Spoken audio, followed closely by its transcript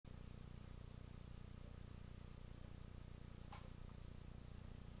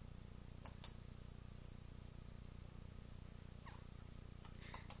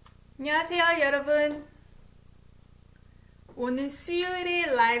안녕하세요, 여러분. 오늘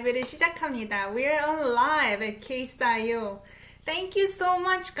수요일에 라이브를 시작합니다. We're on live at KSTYLEYO. Thank you so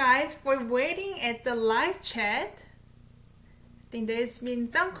much, guys, for waiting at the live chat. I think there's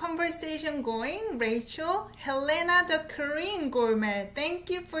been some conversation going. Rachel, Helena, the Korean gourmet. Thank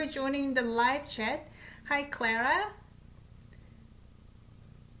you for joining the live chat. Hi, Clara.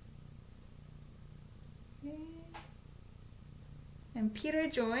 And Peter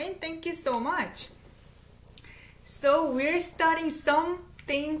joined. Thank you so much. So we're studying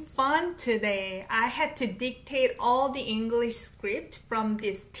something fun today. I had to dictate all the English script from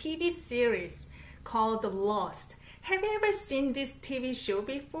this TV series called Lost. Have you ever seen this TV show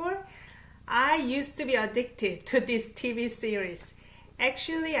before? I used to be addicted to this TV series.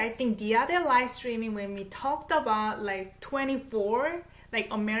 Actually, I think the other live streaming when we talked about like 24, like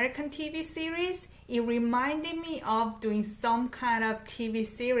American TV series, it reminded me of doing some kind of TV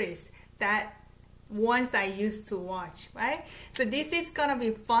series that once I used to watch, right? So this is gonna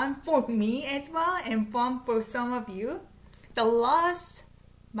be fun for me as well and fun for some of you. The Lost,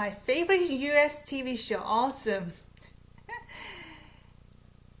 my favorite US TV show, awesome.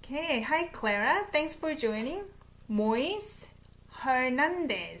 Okay, hi Clara, thanks for joining. Moise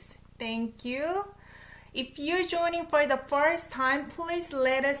Hernandez, thank you. If you're joining for the first time, please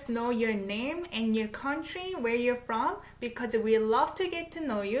let us know your name and your country, where you're from, because we love to get to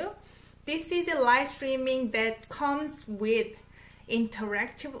know you. This is a live streaming that comes with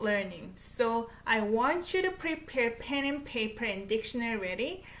interactive learning. So I want you to prepare pen and paper and dictionary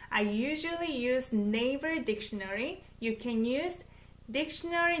ready. I usually use Naver Dictionary. You can use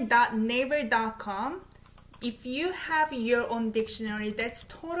dictionary.naver.com. If you have your own dictionary, that's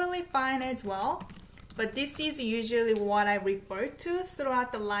totally fine as well. But this is usually what I refer to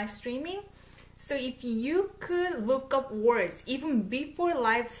throughout the live streaming. So if you could look up words even before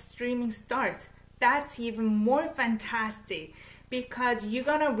live streaming starts, that's even more fantastic because you're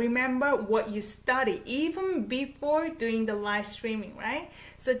gonna remember what you studied even before doing the live streaming, right?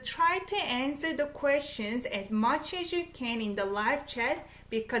 So try to answer the questions as much as you can in the live chat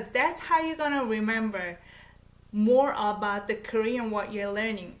because that's how you're gonna remember more about the Korean what you're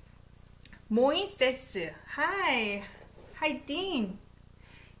learning. Moises, hi. Hi, Dean.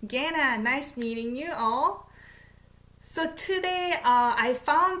 Gena, nice meeting you all. So today I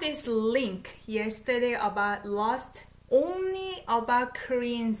found this link yesterday about Lost, only about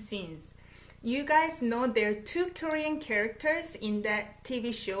Korean scenes. You guys know there are two Korean characters in that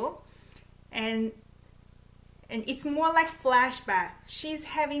TV show and it's more like flashback. She's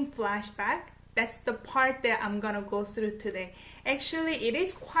having flashback. That's the part that I'm gonna go through today. Actually, it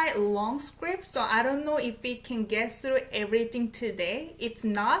is quite a long script, so I don't know if we can get through everything today. If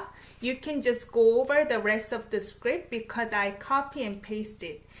not, you can just go over the rest of the script because I copy and paste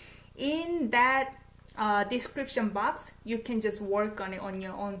it. In that description box, you can just work on it on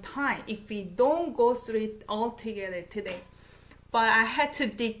your own time if we don't go through it all together today. But I had to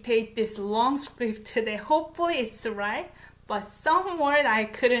dictate this long script today. Hopefully it's right, but some word I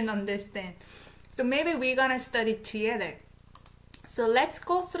couldn't understand. So maybe we're gonna study together. So let's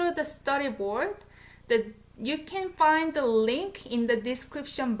go through the study board. You can find the link in the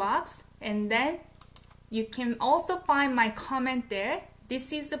description box and then you can also find my comment there.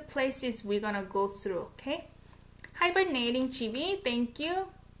 This is the places we're gonna go through, okay? Hibernating Chibi, thank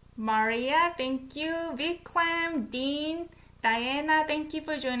you. Maria, thank you. Vikram, Dean, Diana, thank you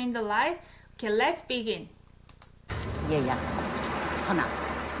for joining the live. Okay, let's begin. 얘야, 선아,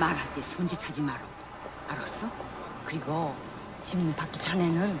 말할 때 손짓하지 마라. 알았어? 그리고 질문 받기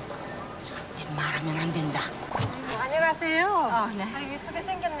전에는 절대 말하면 안 된다. 안녕하세요. 네. 아유, 예쁘게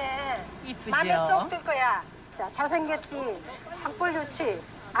생겼네. 이쁘죠? 마음에 쏙 들 거야. 자, 잘생겼지? 학벌 좋지?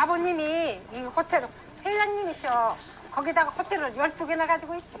 아버님이 이 호텔 회장님이셔. 거기다가 호텔을 12개나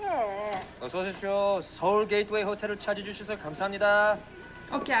가지고 있대. 어서 오십시오. 서울 게이트웨이 호텔을 찾아주셔서 감사합니다.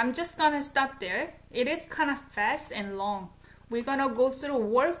 Okay, I'm just gonna stop there. It is kind of fast and long. We're gonna go through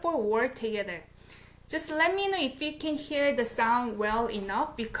word for word together. Just let me know if you can hear the sound well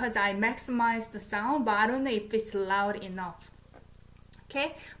enough because I maximized the sound, but I don't know if it's loud enough.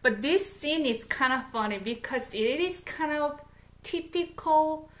 Okay, but this scene is kind of funny because it is kind of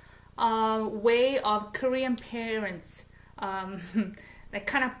typical way of Korean parents like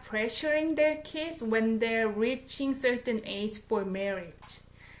kind of pressuring their kids when they're reaching certain age for marriage.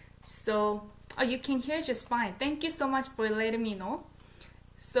 So you can hear just fine. Thank you so much for letting me know.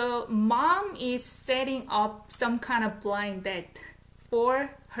 So mom is setting up some kind of blind date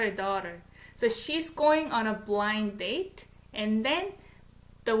for her daughter. So she's going on a blind date and then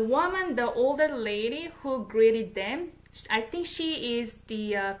the woman, the older lady who greeted them, I think she is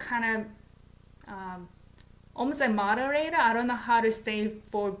the kind of almost like moderator. I don't know how to say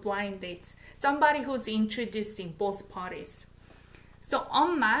for blind dates. Somebody who's introducing both parties. So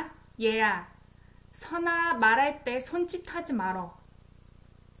엄마, 얘야, 선아 말할 때 손짓하지 말어.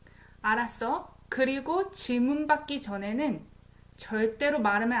 알았어? 그리고 질문 받기 전에는 절대로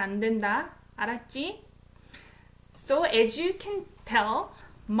말하면 안 된다. 알았지? So as you can tell,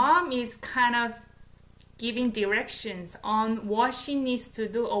 mom is kind of giving directions on what she needs to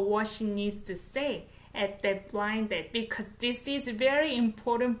do or what she needs to say at that blind date, because this is very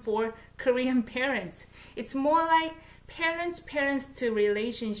important for Korean parents. It's more like parents to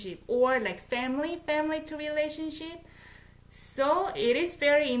relationship, or like family to relationship. So it is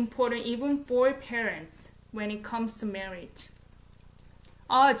very important even for parents when it comes to marriage.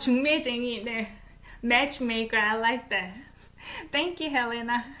 중매쟁이, 네. Matchmaker, I like that. Thank you,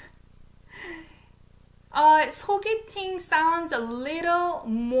 Helena. 소개팅 sounds a little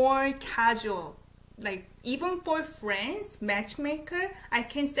more casual. Like, even for friends, matchmaker, I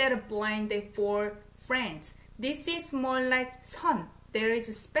can set a blind date for friends. This is more like 선. There is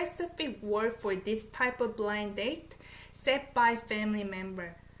a specific word for this type of blind date set by family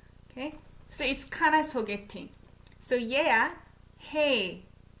member. Okay? So it's kind of 소개팅. So yeah, hey.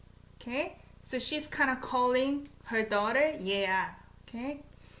 Okay? So she's kind of calling her daughter, yeah. Okay?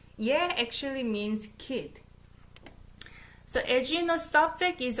 Yeah actually means kid. So as you know,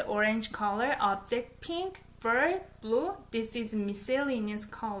 subject is orange color, object pink, verb blue. This is miscellaneous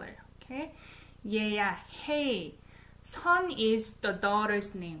color. Okay? Yeah, hey. 선 is the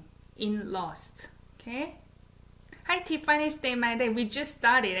daughter's name in Lost. Okay? Hi Tiffany, stay my day. We just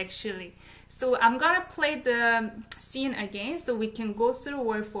started actually. So I'm gonna play the scene again so we can go through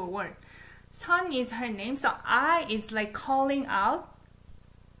word for word. 선 is her name, so I is like calling out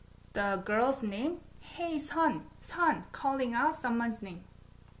the girl's name. Hey 선, calling out someone's name.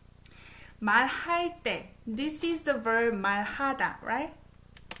 말할 때, this is the verb 말하다, right?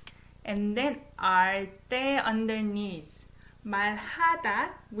 And then 알 때 underneath.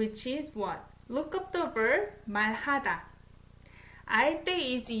 말하다, which is what? Look up the verb 말하다. 알 때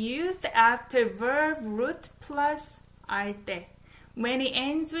is used after verb root plus 알 때. When it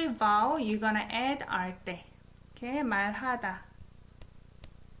ends with vowel, you're gonna add 알 때. Okay, 말하다.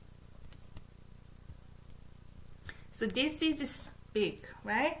 So this is speak,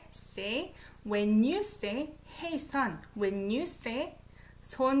 right? Say. When you say, hey son, when you say,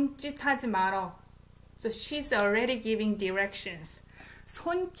 손짓하지 말어. So she's already giving directions.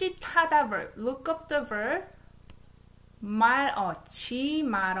 손짓하다 verb. Look up the verb. 지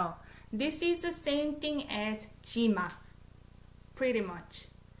말어. This is the same thing as 지마. Pretty much.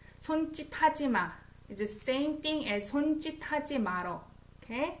 손짓하지 마. It's the same thing as 손짓하지 말어.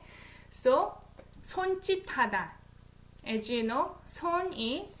 Okay? So, 손짓하다. As you know, 손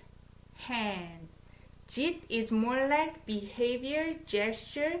is hand. 짓 is more like behavior,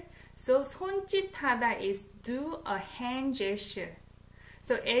 gesture. So, 손짓하다 is do a hand gesture.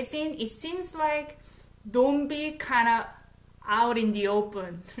 So, as in, it seems like don't be kind of out in the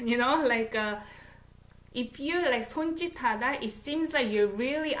open. You know, like if you're like 손짓하다, it seems like you're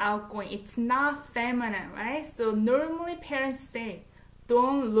really outgoing. It's not feminine, right? So normally parents say,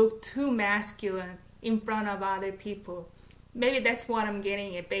 don't look too masculine in front of other people. Maybe that's what I'm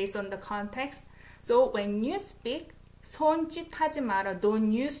getting at based on the context. So when you speak, 손짓하지 마라.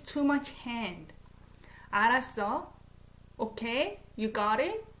 Don't use too much hand. 알았어? Okay? You got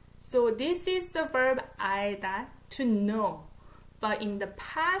it? So this is the verb 알다, to know. But in the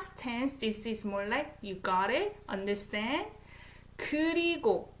past tense, this is more like you got it, understand?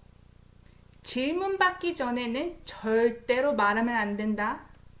 그리고 질문 받기 전에는 절대로 말하면 안 된다.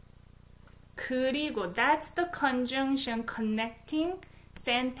 그리고 that's the conjunction connecting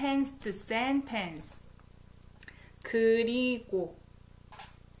sentence to sentence. 그리고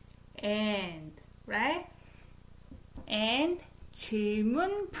and, right? And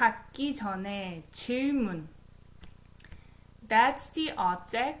질문 받기 전에 질문. That's the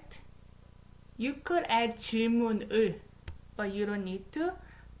object. You could add 질문을, but you don't need to.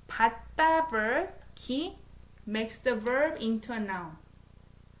 받다 verb, 기, makes the verb into a noun.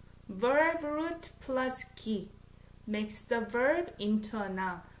 Verb root plus 기 makes the verb into a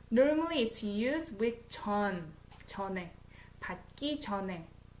noun. Normally it's used with 전에, 받기 전에.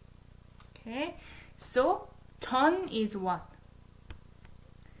 Okay, so 전 is what?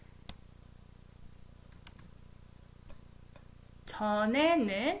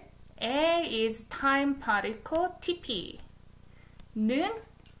 전에는 A is time particle TP. 는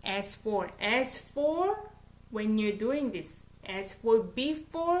as for. As for when you're doing this. As for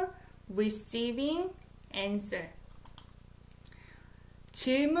before receiving answer.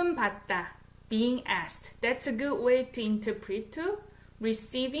 질문받다, being asked. That's a good way to interpret to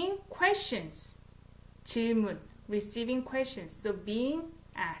receiving questions. 질문, receiving questions. So being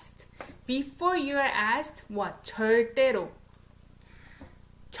asked. Before you are asked, what? 절대로.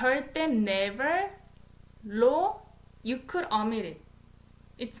 절대, never, 로, you could omit it.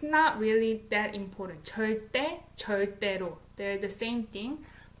 It's not really that important. 절대, 절대로. They're the same thing.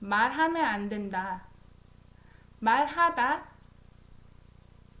 말하면 안 된다. 말하다,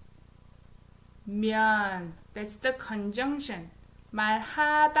 면. That's the conjunction.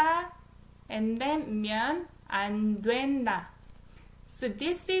 말하다, and then 면, 안 된다. So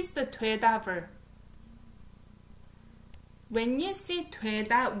this is the 되다 verb. When you see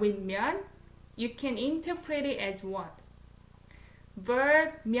되다 with 면, you can interpret it as what?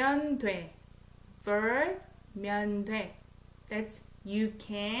 Verb 면돼. Verb 면돼. That's you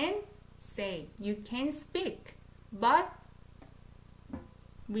can say, you can speak. But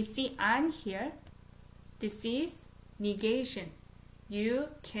we see 안 here. This is negation. You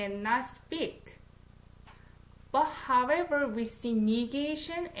cannot speak. But however, we see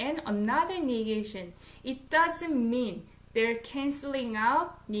negation and another negation. It doesn't mean they're canceling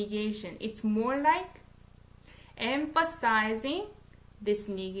out negation. It's more like emphasizing this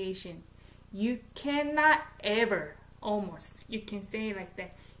negation. You cannot ever, almost, you can say it like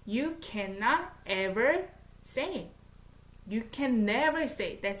that. You cannot ever say. You can never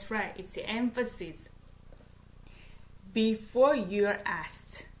say. That's right, it's the emphasis. Before you're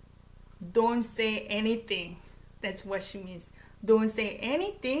asked, don't say anything. That's what she means. Don't say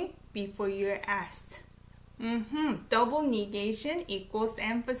anything before you're asked. Double negation equals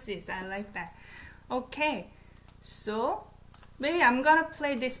emphasis. I like that. Okay, so maybe I'm gonna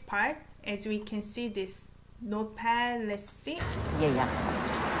play this part as we can see this notepad. Let's see. 얘야,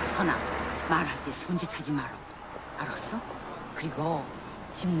 선아, 말할 때 손짓하지 마라. 알았어? 그리고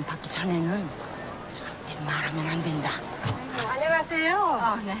질문 받기 전에는 절대로 말하면 안 된다.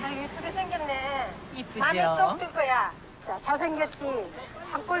 안녕하세요. 네. 아이고, 예쁘게 생겼네. 이쁘죠? 마음에 쏙 들 거야. 자, 잘생겼지.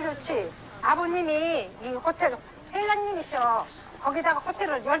 한골 좋지. 아버님이 이 호텔 회장님이셔. 거기다가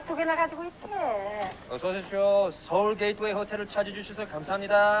호텔을 12개나 가지고 있대. 어서 오십시오. 서울 게이트웨이 호텔을 찾아주셔서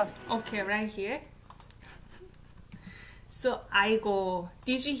감사합니다. Okay, right here. So, 아이고,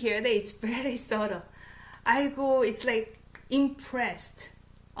 did you hear that? It's very subtle. 아이고, it's like impressed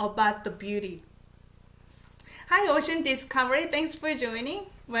about the beauty. Hi, Ocean Discovery. Thanks for joining.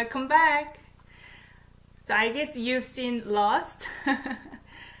 Welcome back. So, I guess you've seen Lost.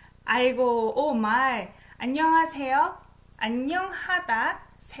 아이고, oh my. 안녕하세요. 안녕하다,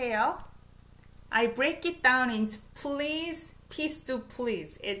 세요. I break it down into please, peace to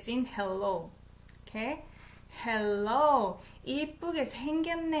please. It's in hello. Okay? Hello. 이쁘게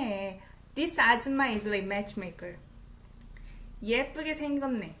생겼네. This 아줌마 is like matchmaker. 예쁘게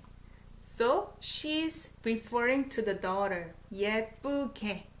생겼네. So, she's referring to the daughter.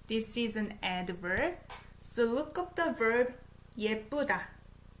 예쁘게. This is an adverb. So, look up the verb 예쁘다.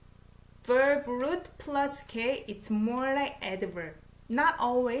 Verb root plus K, it's more like adverb. Not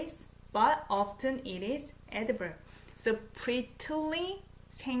always, but often it is adverb. So, prettily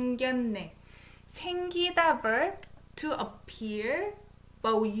생겼네. 생기다 verb, to appear.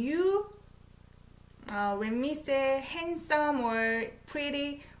 But you, when we say handsome or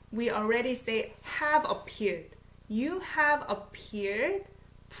pretty, we already say have appeared. You have appeared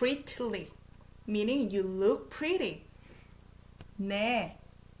prettily, meaning you look pretty. 네,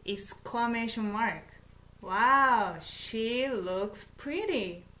 exclamation mark. Wow, she looks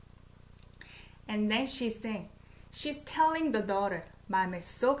pretty. And then she's saying, she's telling the daughter, 마음에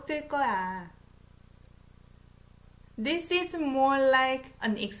쏙 들 거야. This is more like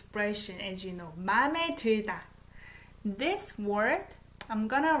an expression, as you know. 마음에 들다. This word, I'm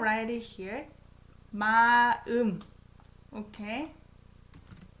gonna write it here. 마음. Okay?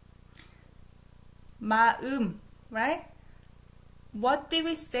 마음, right? What did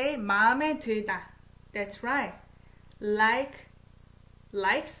we say? 마음에 들다. That's right. Like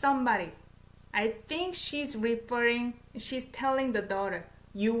somebody. I think she's telling the daughter,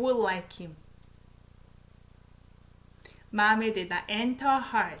 you will like him. 마음에 들다. Enter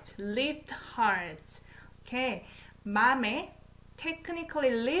heart. Lift heart. Okay. 마음에,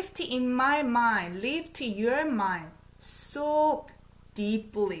 technically lift in my mind. Lift your mind. So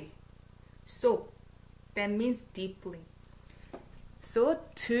deeply. So, that means deeply. So,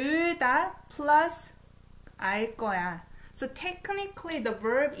 들다 plus 알 거야. So, technically the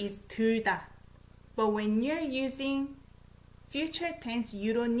verb is 들다. But when you're using future tense,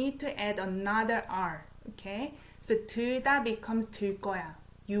 you don't need to add another R. Okay? So, 들다 becomes 들 거야.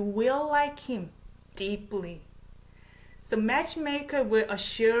 You will like him deeply. So matchmaker will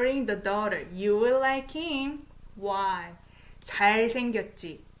assuring the daughter, you will like him. Why?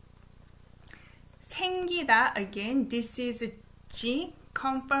 잘생겼지. 생기다, again, this is G,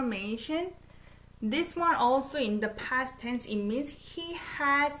 confirmation. This one also in the past tense, it means he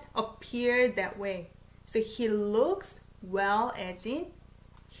has appeared that way. So he looks well, as in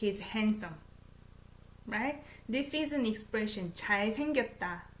he's handsome. Right? This is an expression,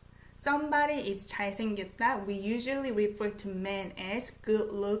 잘생겼다. Somebody is 잘생겼다. We usually refer to men as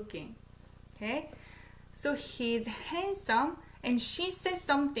good looking. Okay? So he's handsome, and she said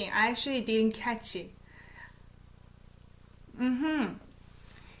something. I actually didn't catch it.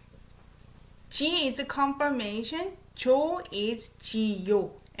 G is a confirmation. 조 is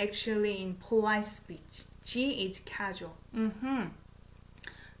지요. Actually, in polite speech, G is casual.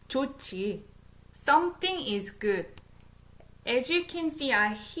 좋지. Something is good. As you can see,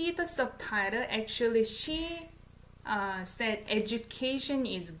 I hid the subtitle. Actually, she said education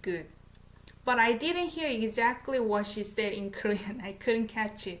is good. But I didn't hear exactly what she said in Korean. I couldn't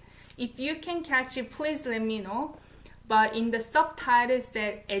catch it. If you can catch it, please let me know. But in the subtitle it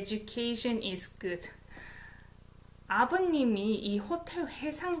said education is good. 아버님이 이 호텔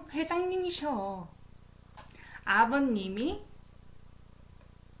회장님이셔. 아버님이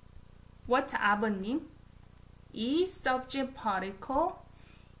what 아버님? 이 subject particle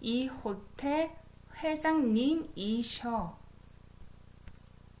이 호텔 회장님이셔.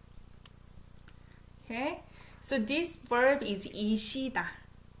 Okay, so this verb is 이시다.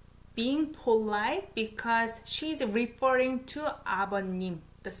 Being polite because she's referring to 아버님.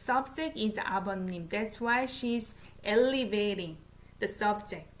 The subject is 아버님. That's why she's elevating the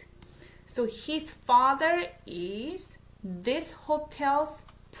subject. So his father is this hotel's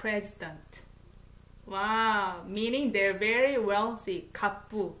president. Wow, meaning they're very wealthy.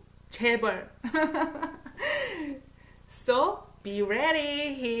 갑부, 재벌. So be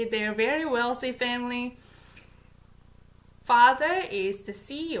ready. They're very wealthy family. Father is the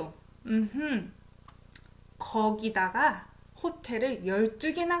CEO. 거기다가 호텔을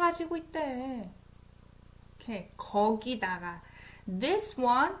 12개나 가지고 있대. Okay, 거기다가. This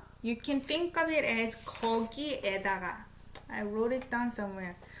one, you can think of it as 거기에다가. I wrote it down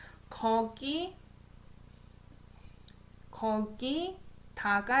somewhere. 거기다가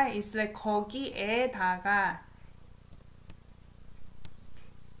is like 거기에다가.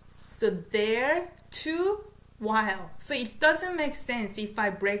 So there to while. So it doesn't make sense if I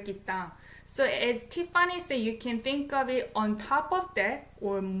break it down. So as Tiffany said, you can think of it on top of that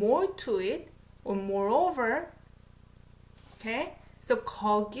or more to it or moreover. Okay? So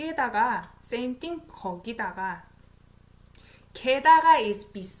거기다가, same thing, 거기다가. 게다가 is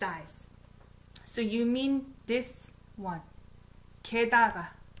besides. So you mean this one. 게다가.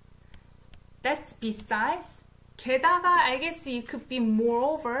 That's besides. 게다가, I guess it could be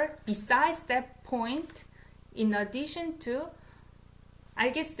moreover, besides that point, in addition to, I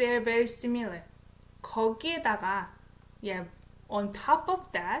guess they're very similar. 거기에다가, yeah, on top of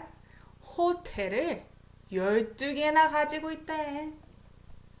that, 호텔을 12개나 가지고 있대.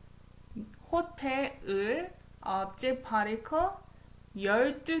 호텔을, object particle,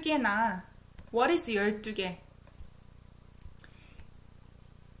 12개나. What is 12개?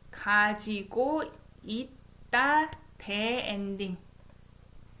 가지고 있다, 대엔딩.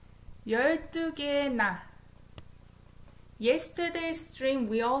 12개나. Yesterday's stream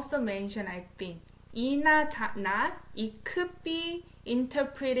we also mentioned, I think. 이나 나, it could be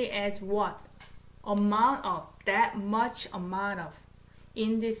interpreted as what? Amount of, that much amount of.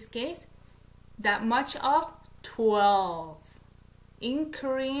 In this case, that much of 12. In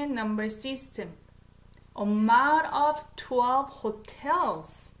Korean number system, amount of 12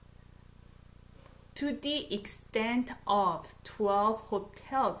 hotels. To the extent of 12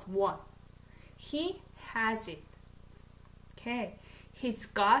 hotels, what? He has it. Okay, he's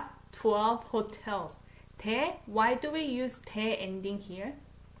got 12 hotels. 대, why do we use 대 ending here?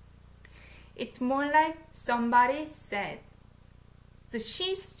 It's more like somebody said. So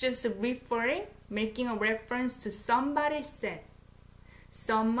she's just referring, making a reference to somebody said.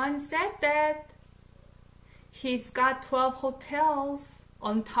 Someone said that he's got 12 hotels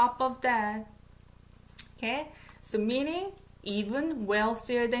on top of that. Okay, so meaning even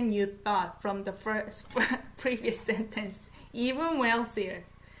wealthier than you thought from the first previous sentence. Even wealthier.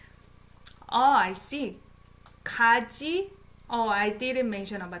 Oh, I see. 가지. Oh, I didn't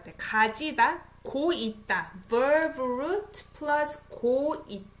mention about that. 가지다, 고 있다. Verb root plus 고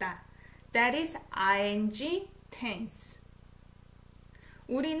있다. That is ing tense.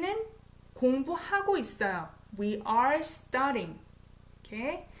 우리는 공부하고 있어요. We are studying.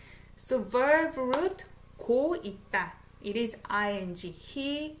 Okay? So verb root 고 있다. It is ing.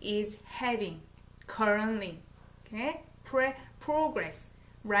 He is having. Currently. Okay? Progress.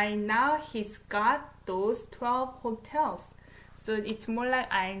 Right now, he's got those 12 hotels. So it's more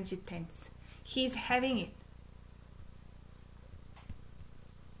like ing tense. He's having it.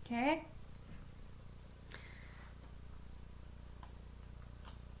 Okay?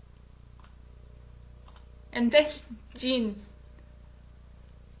 And then Jin.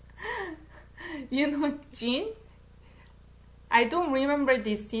 You know Jin? I don't remember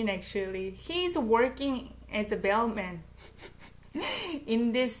this scene actually. He's working as a bellman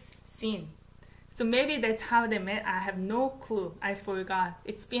in this scene. So maybe that's how they met. I have no clue. I forgot.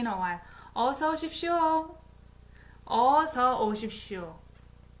 It's been a while. 어서 오십시오. 어서 오십시오.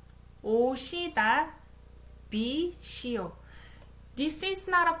 오시다 비시오. This is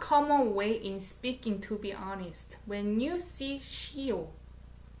not a common way in speaking, to be honest. When you see 시오,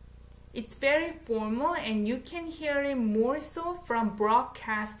 it's very formal and you can hear it more so from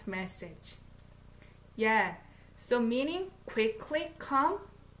broadcast message. Yeah, so meaning quickly, come,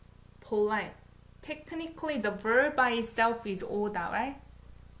 polite. Technically, the verb by itself is 오다, right?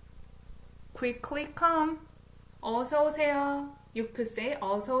 Quickly come, 어서 오세요. You could say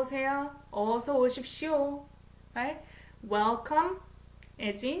어서 오세요, 어서 오십시오, right? Welcome,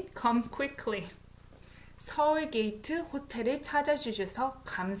 as in come quickly. 서울 게이트 호텔을 찾아주셔서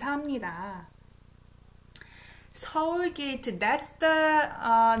감사합니다. 서울 게이트, that's the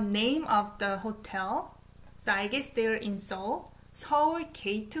name of the hotel. So I guess they're in Seoul. 서울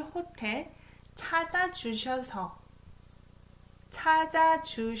게이트 호텔 찾아주셔서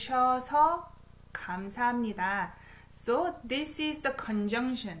감사합니다. So this is the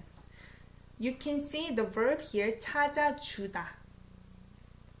conjunction. You can see the verb here, 찾아주다.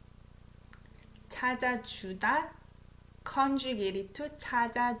 찾아주다, conjugated to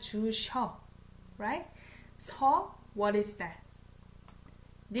찾아주셔, right? So, what is that?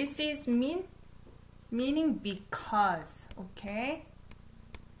 This is meaning because, okay?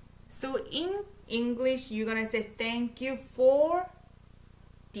 So in English, you're gonna say thank you for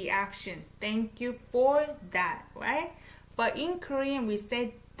the action. Thank you for that, right? But in Korean, we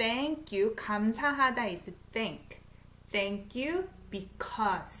say thank you. 감사하다 is thank. Thank you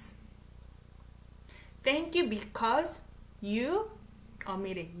because. Thank you because you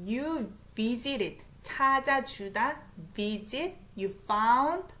you visited. 찾아주다, visit. You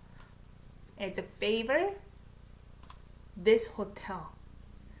found as a favor this hotel.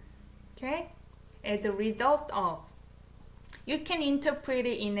 Okay? As a result of. You can interpret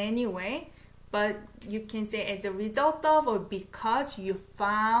it in any way, but you can say as a result of or because you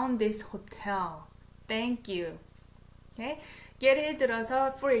found this hotel. Thank you. Okay? 예를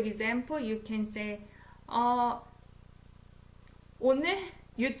들어서, for example, you can say, 오늘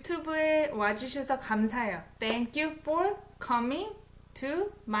유튜브에 와주셔서 감사해요. Thank you for coming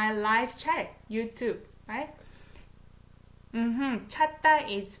to my live chat, YouTube, right? 찾다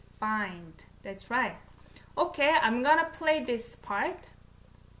is find. That's right. Okay, I'm gonna play this part.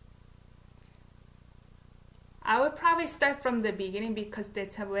 I will probably start from the beginning because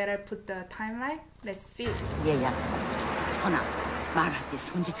that's where I put the timeline. Let's see. 얘야, 선아, 말할 때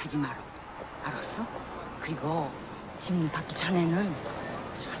손짓하지 마라. 알았어? 그리고 집 밖기 전에는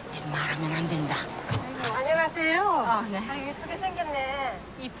절대 말하면 안 된다. 안녕하세요. 네. 아, 예쁘게 생겼네.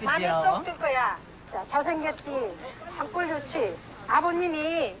 이쁘죠? 많이 쏙 들 거야. 자, 잘생겼지? 한골 좋지?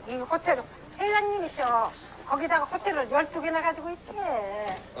 아버님이 이 호텔 회장님이셔. 거기다가 호텔을 12개나 가지고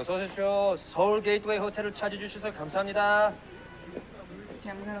있대. 어서 오십시오. 서울 게이트웨이 호텔을 찾아주셔서 감사합니다.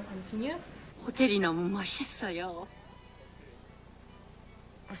 Okay, I'm gonna continue. 호텔이 너무 멋있어요.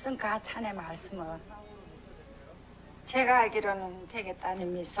 무슨 가찬의 말씀을. 제가 알기로는 대개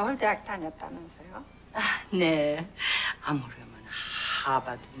따님이 서울대학 다녔다면서요? 아, 네. 아무려면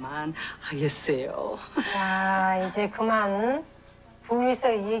하버드만 하겠어요. 자, 이제 그만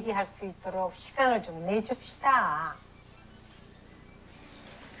둘이서 얘기할 수 있도록 시간을 좀 내줍시다.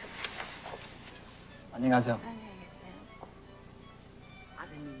 안녕하세요. 안녕히 계세요.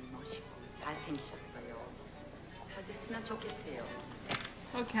 아드님이 멋있고 잘생기셨어요. 잘 됐으면 좋겠어요.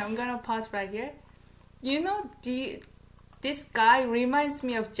 Okay, I'm gonna pause right here. You know, this guy reminds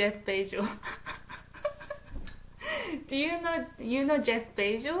me of Jeff Bezos. Do you know Jeff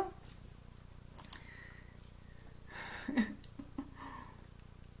Bezos?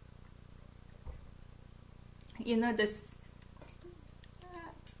 You know this.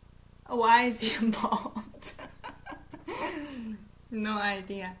 Why is he bald? No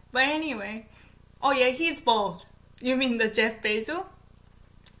idea. But anyway, oh yeah, he's bald. You mean the Jeff Bezos?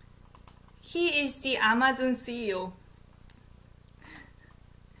 He is the Amazon CEO.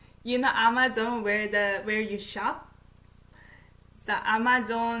 You know Amazon, where you shop? So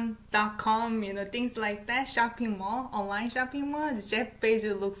Amazon.com, you know, things like that, shopping mall, online shopping mall. Jeff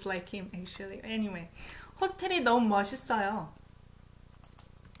Bezos looks like him actually. Anyway, 호텔이 너무 멋있어요.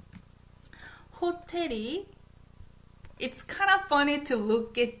 호텔이, it's kind of funny to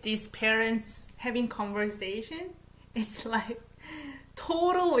look at these parents having conversation. It's like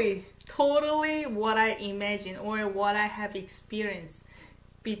totally what I imagine or what I have experienced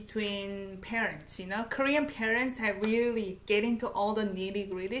between parents, you know. Korean parents have really get into all the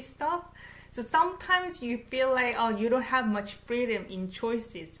nitty-gritty stuff. So sometimes you feel like, oh, you don't have much freedom in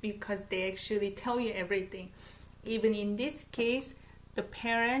choices because they actually tell you everything. Even in this case, the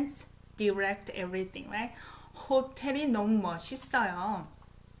parents direct everything, right? 호텔이 너무 멋있어요.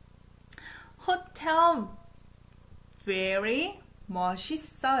 호텔 very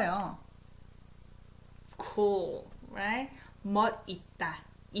멋있어요. Cool, right? 멋있다.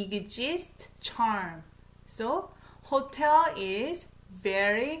 Exist, charm. So hotel is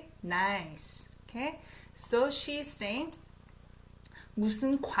very nice. Okay? So she's saying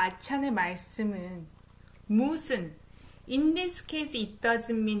무슨 과찬의 말씀은 무슨. In this case, it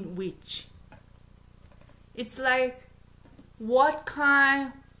doesn't mean which. It's like what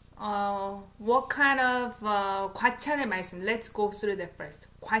kind of 과찬의 말씀. Let's go through that first.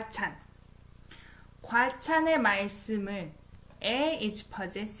 과찬. 과찬의 말씀을 A is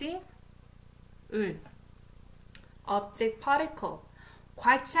possessive. 을. Object particle.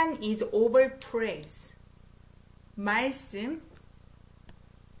 과찬 is overpraise. 말씀.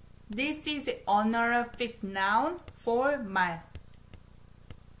 This is honorific noun for 말.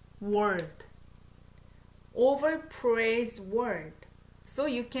 Word. Overpraise word. So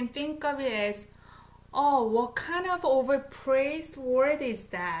you can think of it as, oh, what kind of overpraised word is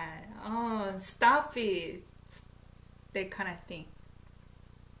that? Oh, stop it. That kind of thing.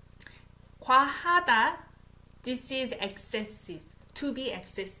 과하다. This is excessive. To be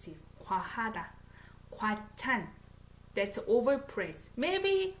excessive. 과하다. 과찬. That's overpraise.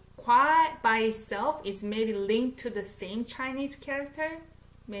 Maybe 과 by itself is maybe linked to the same Chinese character.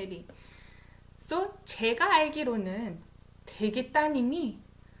 Maybe. So 제가 알기로는 대개 따님이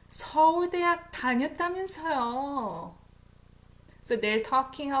서울대학 다녔다면서요. So they're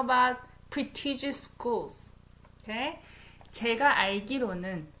talking about prestigious schools. Okay? 제가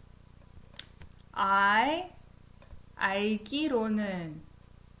알기로는 알기로는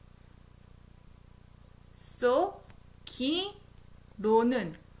So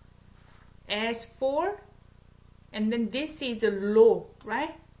기로는 as for and then this is a law,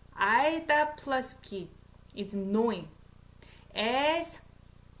 right? 알다 plus 기 is knowing. As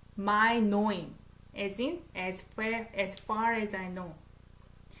my knowing. As in as far as I know.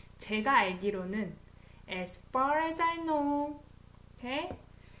 제가 알기로는 as far as I know. Okay?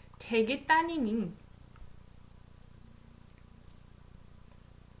 대개 따님이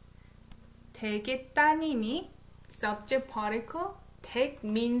subject particle. 댁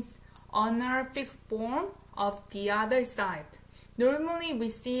means honorific form of the other side. Normally we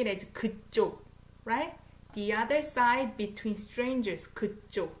see it as 그쪽, right? The other side between strangers,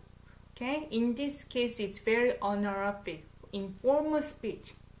 그쪽. Okay? In this case, it's very honorific, informal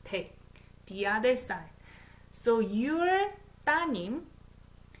speech. 댁, the other side. So your 따님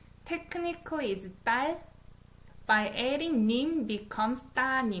technically is 딸. By adding 님 becomes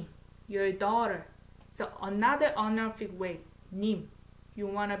따님, your daughter. So another honorific way, 님. You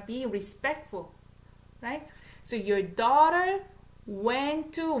want to be respectful, right? So your daughter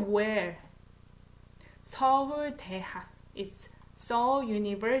went to where? 서울대학. It's Seoul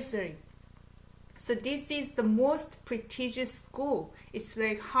University. So this is the most prestigious school. It's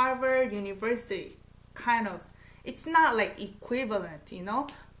like Harvard University, kind of. It's not like equivalent, you know,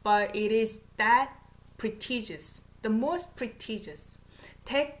 but it is that prestigious, the most prestigious.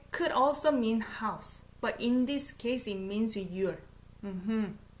 댁 could also mean house, but in this case it means your.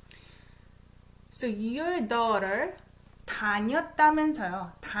 So your daughter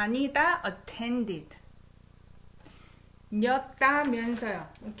다녔다면서요. 다니다 attended. 녔다면서요.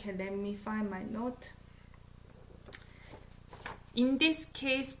 Okay, let me find my note. In this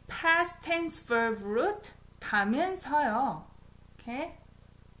case, past tense verb root 다면서요. Okay?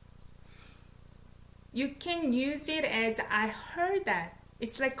 You can use it as I heard that.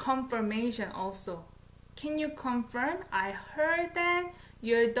 It's like confirmation also. Can you confirm? I heard that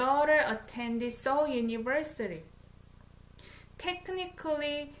your daughter attended Seoul University.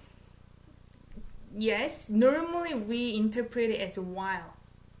 Technically, yes, normally we interpret it as while.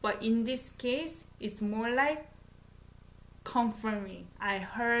 But in this case, it's more like confirming. I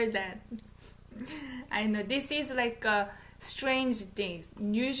heard that. I know this is like a strange thing.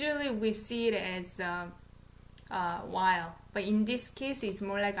 Usually we see it as while. But in this case, it's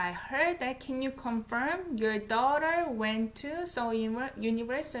more like I heard that. Can you confirm your daughter went to Seoul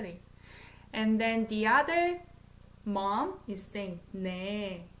University? And then the other mom is saying,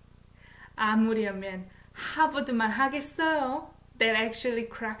 네. 아무려면 하버드만 하겠어요. That actually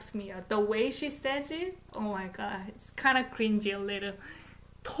cracks me up. The way she says it, oh my god, it's kind of cringy a little.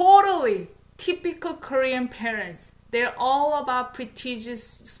 Totally typical Korean parents. They're all about prestigious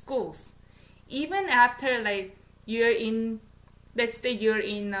schools. Even after like you're in, let's say you're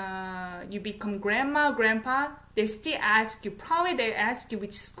in, you become grandma, grandpa, they still ask you, probably they ask you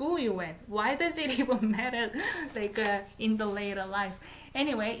which school you went. Why does it even matter like in the later life?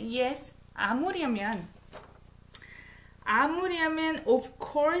 Anyway, yes, 아무려면, of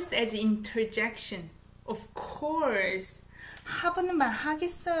course, as interjection. Of course. 하버드만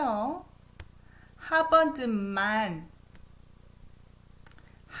하겠어요. 하버드만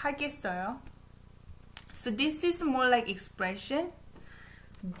하겠어요. So this is more like expression.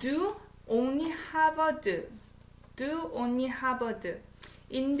 Do only Harvard. Do only Harvard.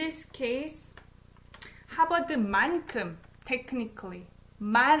 In this case, 하버드만큼, technically.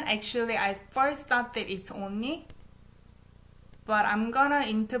 Man, actually, I first thought that it's only, but I'm gonna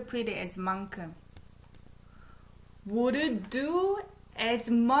interpret it as 만큼. Would do as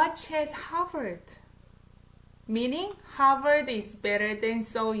much as Harvard. Meaning, Harvard is better than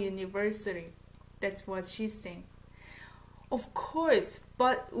Seoul University. That's what she's saying. Of course,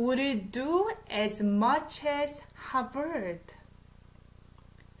 but would it do as much as Harvard?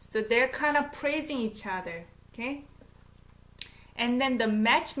 So they're kind of praising each other, okay? And then the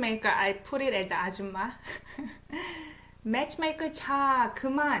matchmaker, I put it as 아줌마. matchmaker, 자,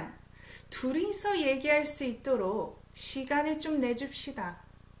 그만. 둘이서 얘기할 수 있도록 시간을 좀 내줍시다.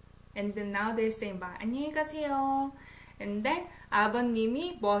 And then now they're saying, 안녕히 가세요. And then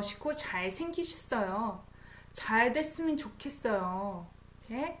아버님이 멋있고 잘 생기셨어요. 잘 됐으면 좋겠어요.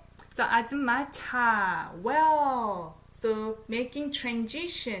 Okay? So 아줌마, 차, well. So making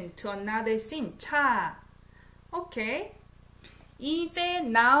transition to another scene. 차. Okay. 이제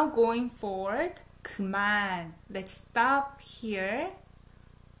now going forward. 그만. Let's stop here.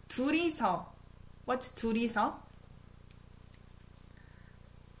 둘이서. What's 둘이서?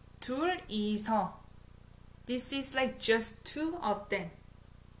 둘이서. This is like just two of them.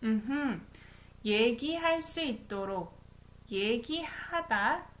 얘기할 수 있도록.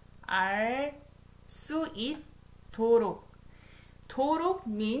 얘기하다. 알 수 있도록. 도록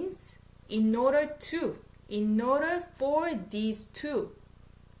means in order to. In order for these two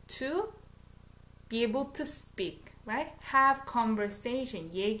to be able to speak, right? Have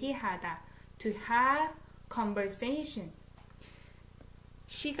conversation. 얘기하다. To have conversation.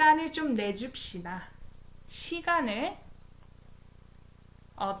 시간을 좀 내줍시다. 시간을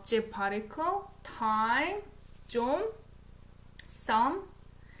object particle time 좀 some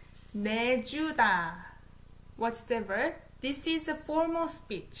내주다. What's the verb? This is a formal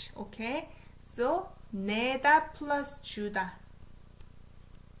speech, okay? So 내다 plus 주다.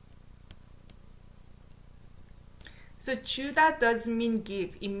 So 주다 doesn't mean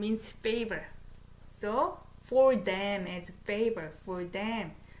give, it means favor. So for them as favor, for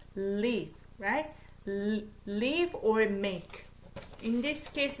them, leave, right? Leave or make. In this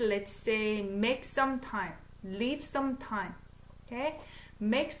case, let's say make some time, leave some time, okay?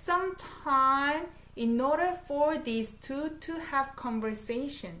 Make some time in order for these two to have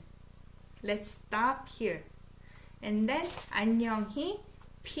conversation. Let's stop here. And then 안녕히,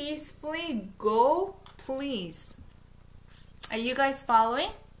 peacefully go, please. Are you guys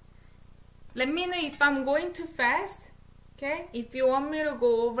following? Let me know if I'm going too fast. Okay? If you want me to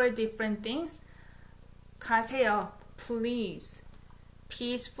go over different things, 가세요, please.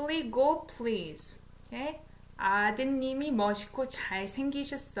 Peacefully go, please. Okay? 아드님이 멋있고 잘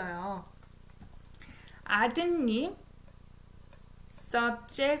생기셨어요. 아드님,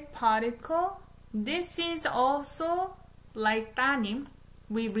 subject particle. This is also like 따님.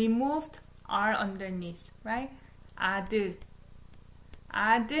 We removed R underneath, right? 아들.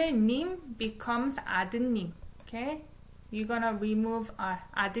 아들님 becomes 아드님. Okay? You're gonna remove R.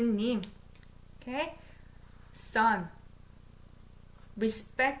 아드님. Okay? Son.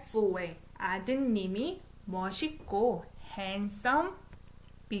 Respectful way. 아드님이 멋있고 handsome,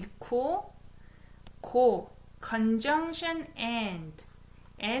 be cool, cool. Conjunction and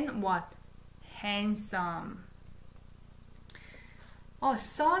what? Handsome. Oh,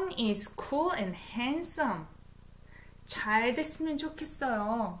 son is cool and handsome. 잘 됐으면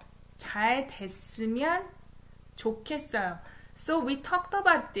좋겠어요. 잘 됐으면 좋겠어요. So we talked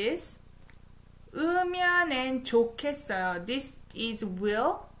about this. 으면 and 좋겠어요. This is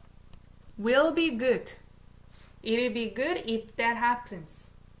will be good. It'll be good if that happens.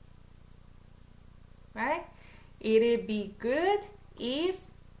 Right? It'll be good if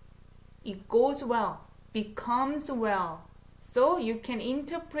it goes well, becomes well. So you can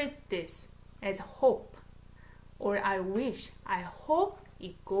interpret this as hope or I wish. I hope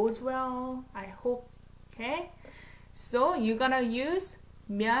it goes well. I hope. Okay? So you're gonna use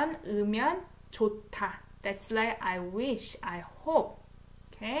면, 으면, 좋다. That's like I wish, I hope.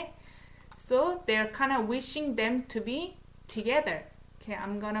 Okay? So they're kind of wishing them to be together. Okay,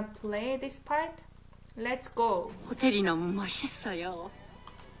 I'm gonna play this part. Let's go. 호텔이 너무 멋있어요.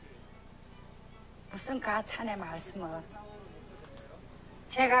 무슨 가찬의 말씀을.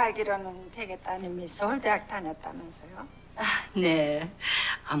 제가 알기로는 되게 따님이 서울대학 다녔다면서요? 아, 네.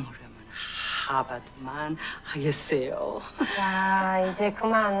 아무려면 하버드만 하겠어요. 자, 이제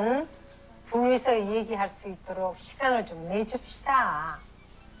그만 둘이서 얘기할 수 있도록 시간을 좀 내줍시다.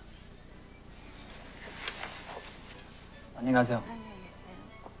 안녕하세요.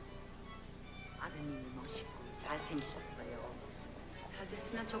 아드님이 멋있고 잘생기셨어요. 잘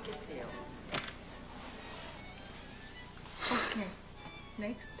됐으면 좋겠어요. Okay,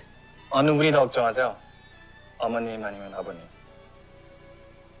 next. 어느 분이 더 걱정하세요? 어머님 아니면 아버님?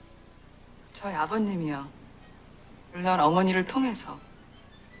 저희 아버님이요. 물론 어머니를 통해서.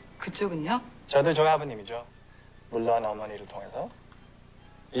 그쪽은요? 저도 저희 아버님이죠. 물론 어머니를 통해서.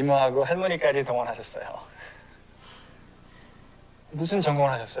 이모하고 할머니까지 동원하셨어요. 무슨 전공을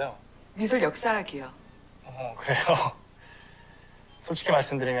하셨어요? 미술 역사학이요. 그래요? 솔직히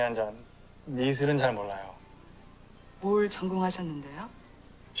말씀드리면 전 미술은 잘 몰라요. 뭘 전공하셨는데요?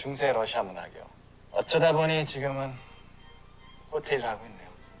 중세 러시아 문학이요. 어쩌다 보니 지금은 호텔을 하고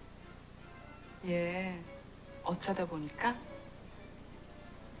있네요. 예, 어쩌다 보니까?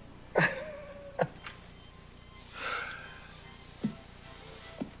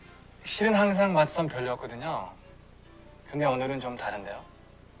 실은 항상 맞선 별로였거든요. 근데 오늘은 좀 다른데요.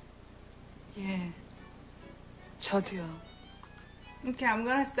 예, 저도요. Okay, I'm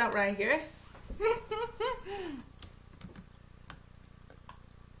gonna stop right here.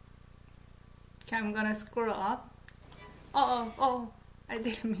 Okay, I'm gonna scroll up. Oh, I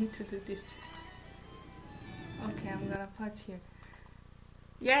didn't mean to do this. Okay, I'm gonna pause here.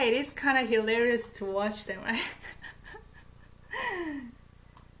 Yeah, it is kind of hilarious to watch them, right?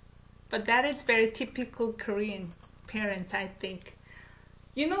 But that is very typical Korean parents, I think.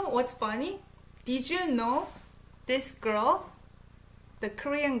 You know what's funny? Did you know this girl, the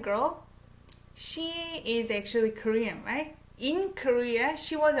Korean girl, she is actually Korean, right? In Korea,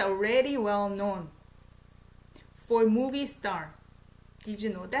 she was already well known for movie star. Did you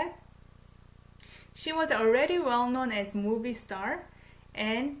know that? She was already well known as movie star,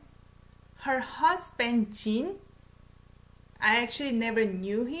 and her husband Jin, I actually never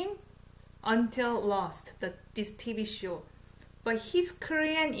knew him until Lost, this TV show. But his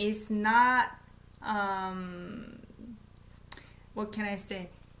Korean is not, what can I say?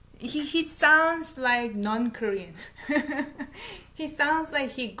 He sounds like non-Korean. He sounds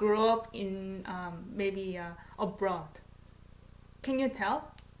like he grew up in maybe abroad. Can you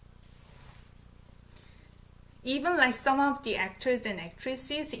tell? Even like some of the actors and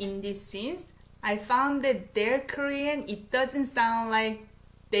actresses in these scenes, I found that their Korean, it doesn't sound like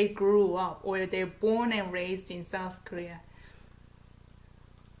they grew up or they're born and raised in South Korea.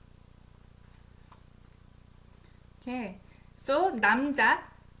 Okay, so 남자,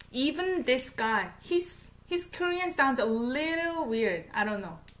 even this guy, his Korean sounds a little weird. I don't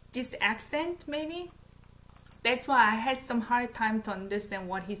know. This accent, maybe? That's why I had some hard time to understand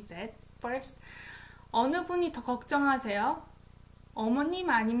what he said first. 어느 분이 더 걱정하세요? 어머님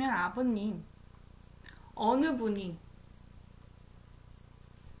아니면 아버님? 어느 분이?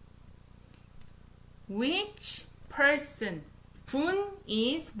 Which person? 분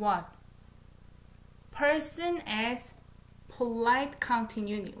is what? Person as polite counting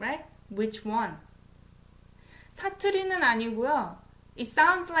unit, right? Which one? 사투리는 아니고요. It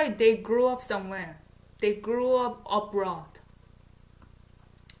sounds like they grew up somewhere. They grew up abroad.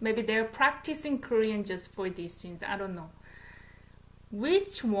 Maybe they're practicing Korean just for these scenes. I don't know.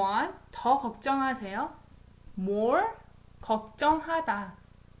 Which one? 더 걱정하세요? More? 걱정하다.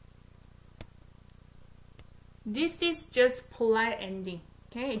 This is just polite ending.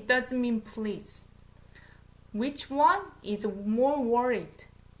 Okay? It doesn't mean please. Which one is more worried?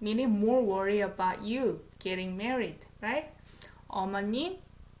 Meaning more worried about you getting married, right? 어머님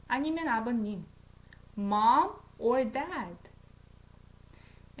아니면 아버님. Mom or dad.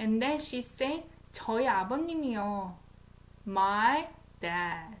 And then she said, 저희 아버님이요. My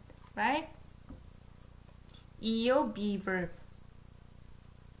dad, right? EO be verb.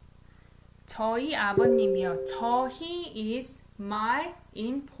 저희 아버님이요. 저희 is my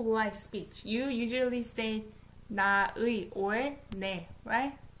in polite speech. You usually say 나의 or 내,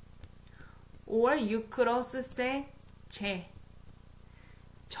 right? Or you could also say 제.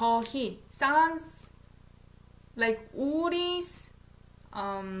 저희 sounds like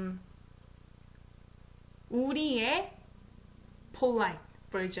우리의 polite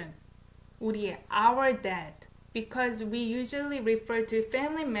version. 우리의 our dad. Because we usually refer to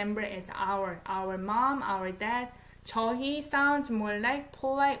family member as our mom, our dad. 저희 sounds more like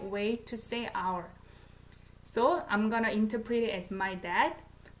polite way to say our. So I'm gonna interpret it as my dad.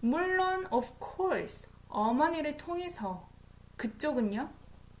 물론, of course, 어머니를 통해서. 그쪽은요?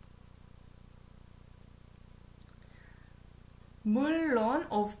 물론,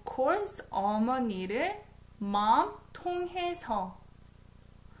 of course, 어머니를 mom 통해서.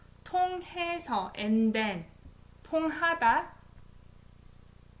 And then 통하다.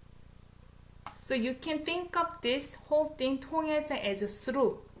 So you can think of this whole thing 통해서 as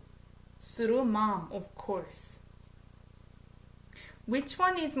through mom, of course. Which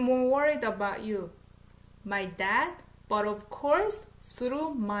one is more worried about you? My dad, but of course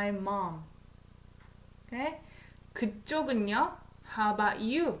through my mom. Okay? 그쪽은요? How about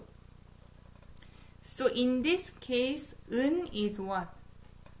you? So in this case, 은 is what?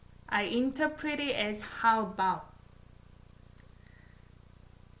 I interpret it as how about.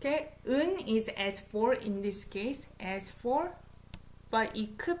 Okay, 은 is as for in this case, as for, but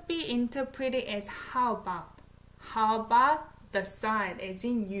it could be interpreted as how about. How about the side, as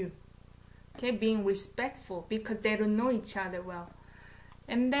in you. Okay, being respectful because they don't know each other well.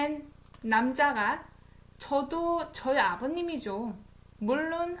 And then 남자가 저도 저희 아버님이죠.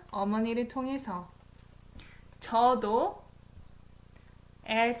 물론 어머니를 통해서. 저도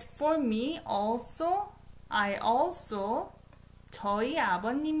as for me also, I also 저희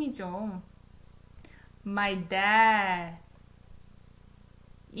아버님이죠. My dad.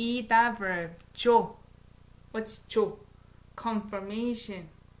 이다 verb. 조. What's 조? Confirmation.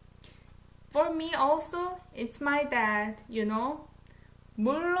 For me also, it's my dad, you know.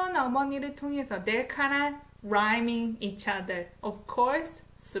 물론 어머니를 통해서. They're kind of rhyming each other. Of course,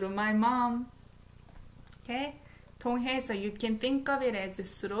 through my mom. Okay? 통해서 you can think of it as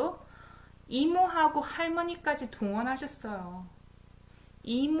through. 이모하고 할머니까지 동원하셨어요.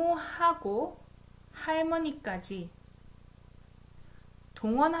 이모하고 할머니까지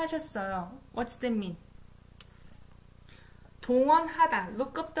동원하셨어요. What's that mean? 동원하다.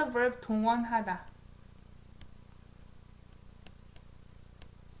 Look up the verb 동원하다.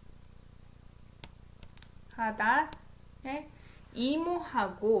 하다. Okay?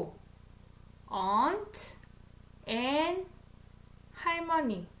 이모하고 aunt and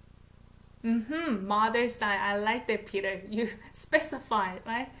할머니. Mother's side. I like that, Peter. You specified,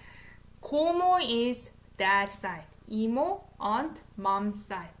 right? 고모 is dad's side. 이모, aunt, mom's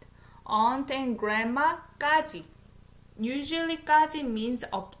side. Aunt and grandma까지. Usually 까지 means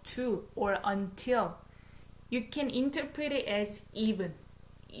up to or until. You can interpret it as even.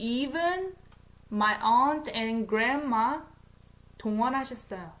 Even my aunt and grandma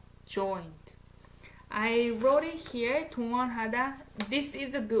동원하셨어요. Joined. I wrote it here. 동원하다. This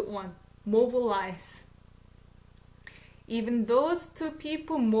is a good one. Mobilize. Even those two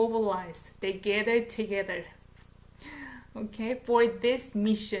people mobilize. They gather together. Okay, for this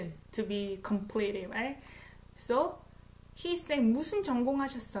mission to be completed, right? So, he's saying 무슨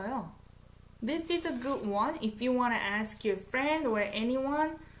전공하셨어요? This is a good one if you want to ask your friend or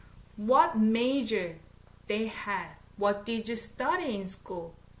anyone what major they had. What did you study in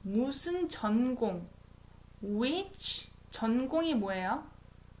school? 무슨 전공? Which? 전공이 뭐예요?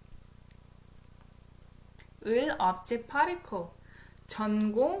 을 object particle.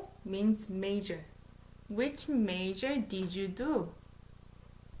 전공 means major. Which major did you do?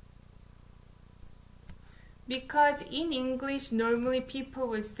 Because in English, normally people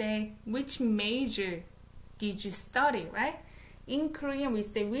would say, which major did you study, right? In Korean, we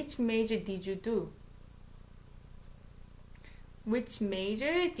say, which major did you do? Which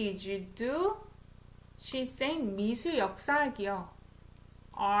major did you do? She's saying 미술 역사학이요.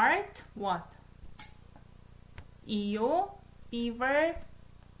 Art, what? 이요, be verb.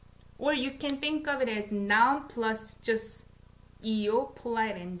 Or you can think of it as noun plus just 이요,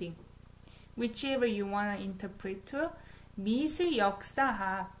 polite ending. Whichever you want to interpret to. 미술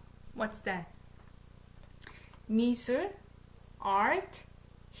역사학. What's that? 미술, art,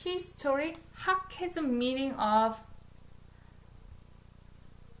 history. 학 has a meaning of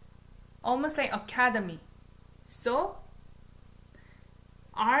almost like academy. So,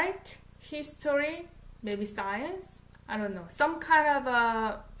 art, history, maybe science. I don't know, some kind of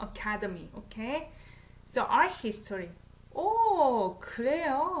a academy, okay? So art history. 오,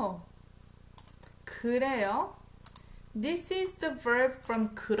 그래요. 그래요. This is the verb from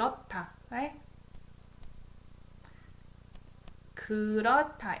그렇다, right?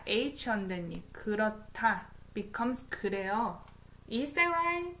 그렇다, H underneath, 그렇다 becomes 그래요. Is that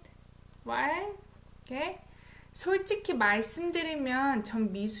right? Right? Okay? 솔직히 말씀드리면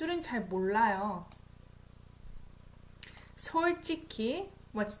전 미술은 잘 몰라요. 솔직히,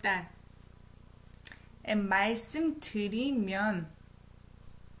 what's that? And 말씀드리면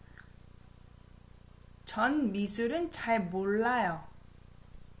전 미술은 잘 몰라요.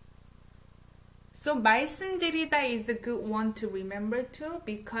 So 말씀드리다 is a good one to remember too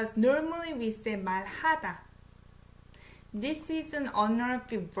because normally we say 말하다. This is an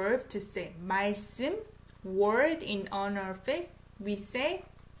honorific verb to say 말씀, word in honorific. We say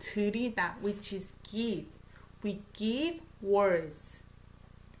드리다, which is give. We give words.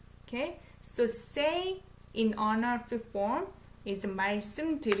 Okay? So say in honorific form is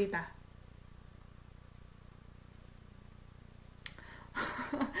말씀드리다.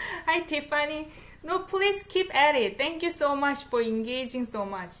 Hi Tiffany. No, please keep at it. Thank you so much for engaging so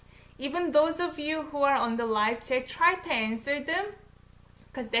much. Even those of you who are on the live chat, try to answer them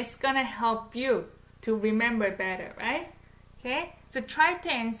because that's gonna help you to remember better, right? Okay? So try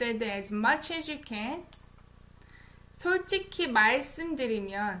to answer them as much as you can. 솔직히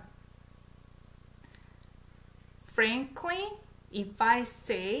말씀드리면 frankly, if I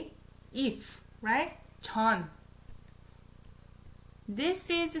say if, right? 전. This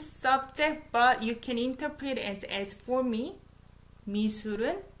is subject, but you can interpret it as for me.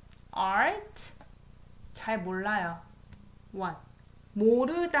 미술은 art. 잘 몰라요. What?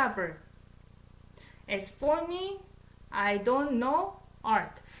 모르다 verb. As for me, I don't know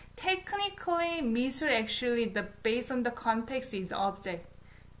art. Technically, 미술 actually, based on the context is object.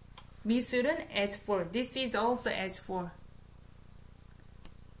 미술은 as for. This is also as for.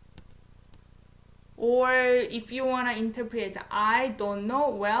 Or if you want to interpret, I don't know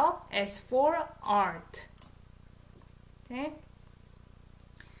well as for art. Okay?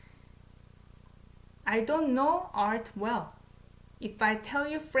 I don't know art well. If I tell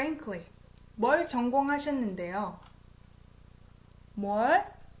you frankly, 뭘 전공하셨는데요? 뭘?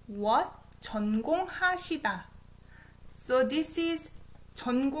 What? 전공하시다. So this is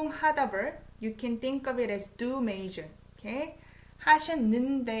전공하다 verb. You can think of it as do major. Okay?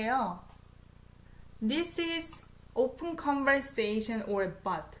 하셨는데요. This is open conversation or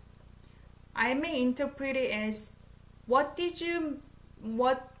but. I may interpret it as what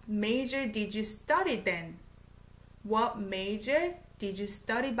major did you study then? What major did you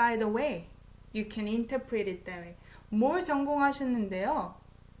study by the way? You can interpret it that way. 뭘 전공하셨는데요?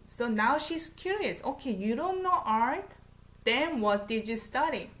 So now she's curious. Okay, you don't know art? Then what did you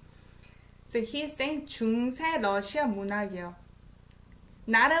study? So he's saying 중세 러시아 문학이요.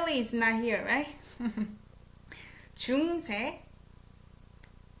 Natalie is not here, right? 중세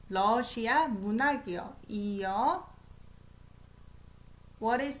러시아 문학이요. 이요.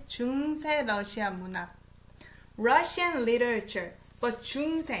 What is 중세 러시아 문학? Russian literature. But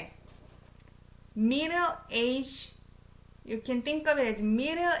중세. Middle age. You can think of it as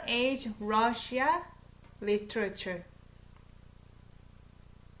middle age Russia literature.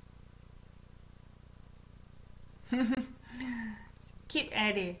 Keep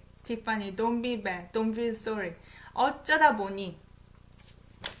at it. Tiffany, don't be bad. Don't feel sorry. 어쩌다 보니.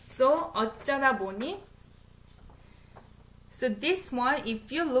 So, 어쩌다 보니. So this one,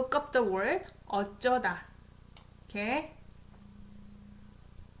 if you look up the word, 어쩌다. Okay?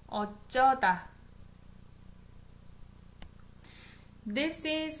 어쩌다. This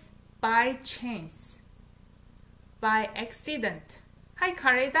is by chance. By accident. Hi,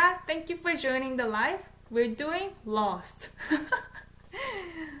 Karida. Thank you for joining the live. We're doing lost.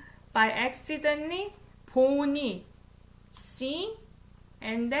 By accidentally, 보니, see,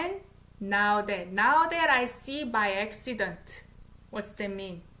 and then now that I see by accident. What's that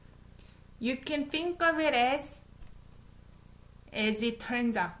mean? You can think of it as it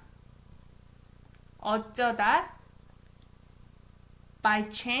turns out. 어쩌다, by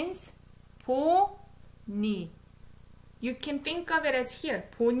chance, 보니. You can think of it as here,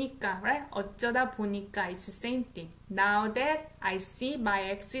 보니까, right? 어쩌다 보니까, it's the same thing. Now that I see by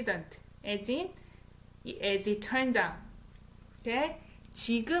accident, as it turns out. Okay?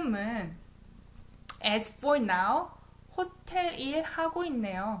 지금은, as for now, 호텔 일 하고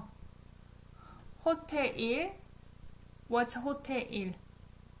있네요. 호텔 일, what's 호텔 일?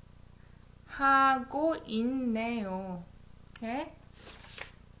 하고 있네요. Okay?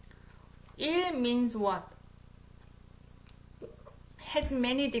 일 means what? has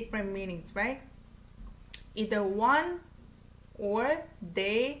many different meanings, right? Either one, or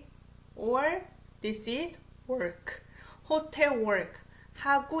they, or this is work. 호텔 work.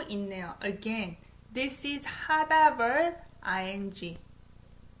 하고 있네요. Again, this is 하다 verb ing.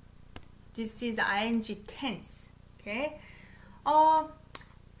 This is ing tense. Okay?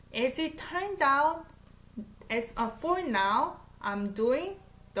 As it turns out, for now, I'm doing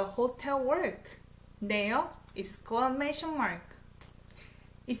the hotel work. 네요? Exclamation mark.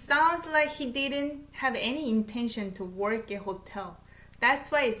 It sounds like he didn't have any intention to work at hotel.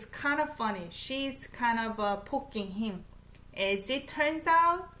 That's why it's kind of funny. She's kind of poking him. As it turns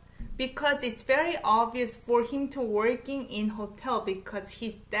out, because it's very obvious for him to working in hotel because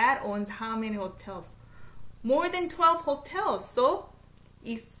his dad owns how many hotels? More than 12 hotels. So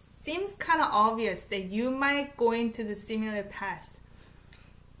it seems kind of obvious that you might go into the similar path.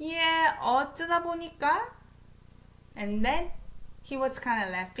 Yeah, 어쩌다 보니까. And then he was kind of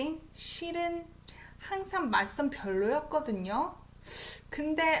laughing. 실은 항상 맞선 별로였거든요.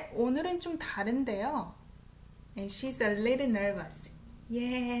 근데 오늘은 좀 다른데요. And she's a little nervous.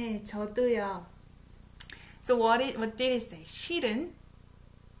 Yeah, 저도요. So what did it say? 실은.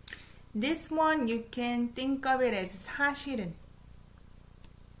 This one you can think of it as 사실은.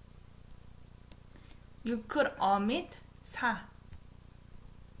 You could omit 사.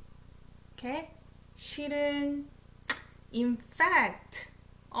 Okay? 실은. In fact,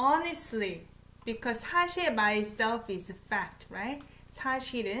 honestly, because 사실 by itself is fact, right?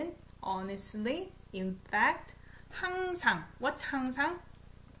 사실은, honestly, in fact, 항상. What's 항상?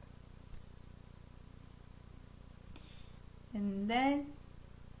 And then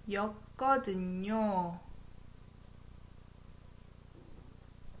였거든요.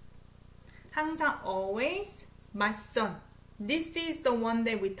 항상 always 맞선. This is the one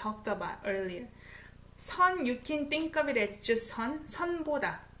that we talked about earlier. 선, you can think of it as just 선,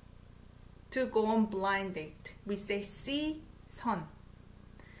 선보다. To go on blind date, we say see, 선.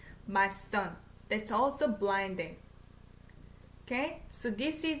 맞선, that's also blind date. Okay, so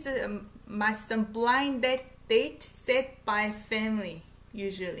this is a 맞선 blind date set by family,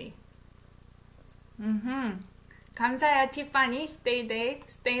 usually. 감사해요, 티파니.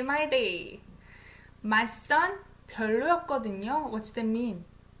 Stay my day. 맞선, 별로였거든요. What's that mean?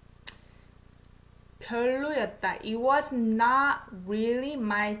 별로였다. It was not really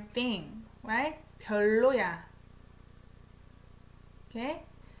my thing, right? 별로야. Okay?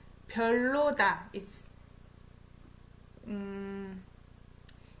 별로다. It's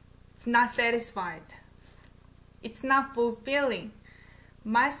not satisfied. It's not fulfilling.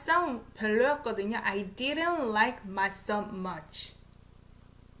 맞선 별로였거든요. I didn't like 맞선 much.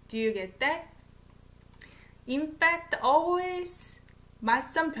 Do you get that? In fact, always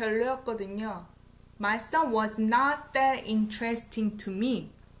맞선 별로였거든요. 맞선 was not that interesting to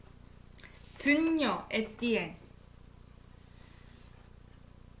me. 든요, at the end.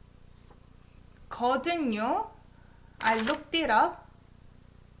 거든요, I looked it up.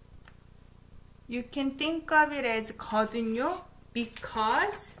 You can think of it as 거든요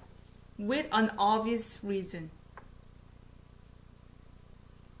because with an obvious reason.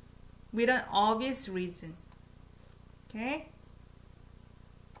 With an obvious reason. Okay?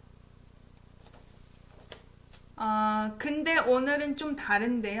 근데 오늘은 좀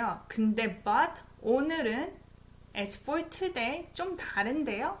다른데요. 근데 but 오늘은 as for today 좀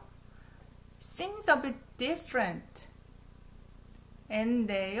다른데요. Seems a bit different.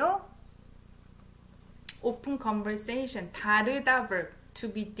 and요. Open conversation. 다르다 verb. To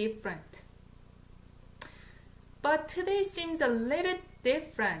be different. But today seems a little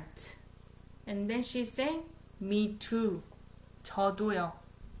different. And then she's saying, me too. 저도요.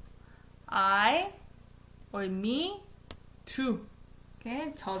 I or me too.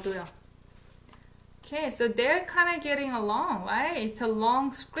 Okay, 저도요. Okay, so they're kind of getting along, right? It's a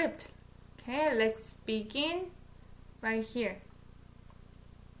long script. Okay, let's begin right here.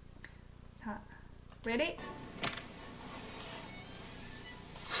 Ready?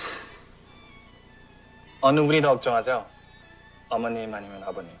 어느 분이 더 걱정하세요? 어머님 아니면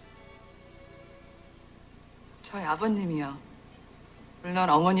아버님? 저희 아버님이요. 물론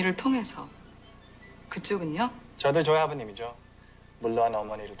어머니를 통해서. 그쪽은요? 저도 저희 아버님이죠. 물론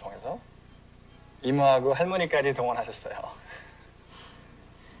어머니를 통해서. 이모하고 할머니까지 동원하셨어요.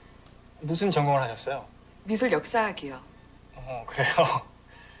 무슨 전공을 하셨어요? 미술 역사학이요. 그래요.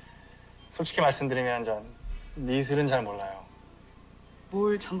 솔직히 말씀드리면 전 미술은 잘 몰라요.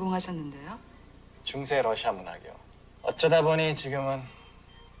 뭘 전공하셨는데요? 중세 러시아 문학이요. 어쩌다 보니 지금은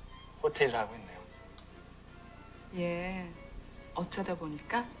호텔을 하고 있네요. 예, 어쩌다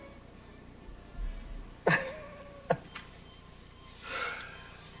보니까?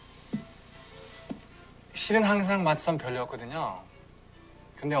 실은 항상 맞선 별로였거든요.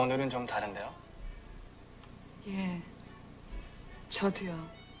 근데 오늘은 좀 다른데요. 예, 저도요.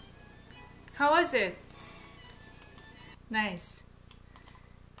 How was it? Nice.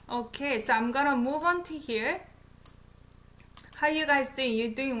 Okay, so I'm gonna move on to here. How you guys doing?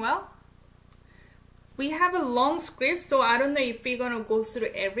 You doing well? We have a long script, so I don't know if we're gonna go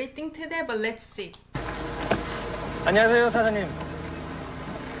through everything today, but let's see. 안녕하세요, 사장님.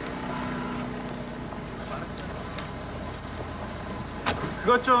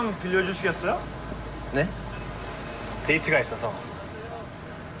 그것 좀 빌려주시겠어요? 네? 데이트가 있어서.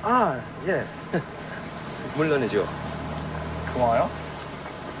 아, 예. 물론이죠. 고마워요.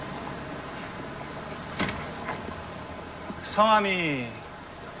 성함이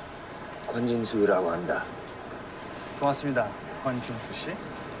권진수라고 한다. 고맙습니다. 권진수 씨.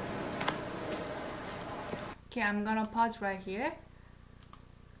 Okay, I'm gonna pause right here.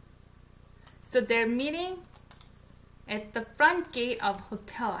 So they're meeting at the front gate of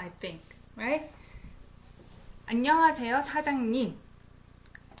hotel, I think, right? 안녕하세요, 사장님.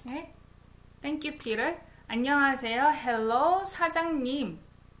 Okay? Thank you, Peter. 안녕하세요, hello, 사장님.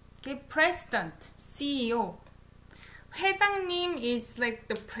 Okay, president, CEO. 회장님 is like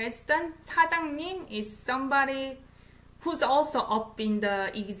the president. 사장님 is somebody who's also up in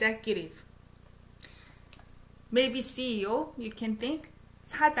the executive. Maybe CEO, you can think.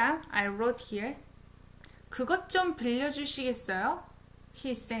 사장, I wrote here. 그것 좀 빌려주시겠어요?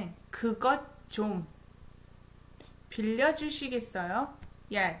 He's saying, 그것 좀 빌려주시겠어요?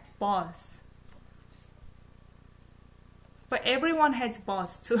 Yeah, boss. But everyone has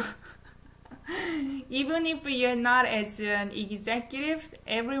boss too. Even if you're not as an executive,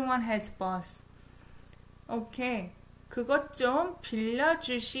 everyone has boss. Okay, 그것 좀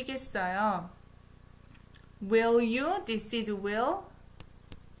빌려주시겠어요? Will you? This is will.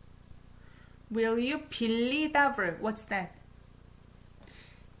 Will you? 빌리다 verb. What's that?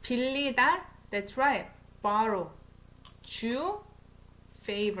 빌리다. That's right. Borrow. 주.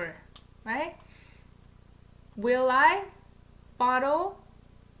 Favor. Right? Will I borrow?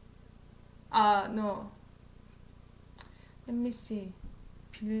 No. Let me see.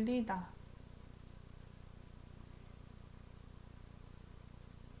 빌리다.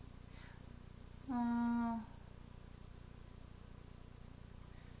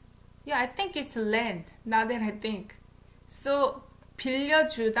 Yeah, I think it's lend. Now that I think. So,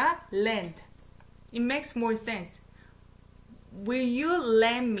 빌려주다, lend. It makes more sense. Will you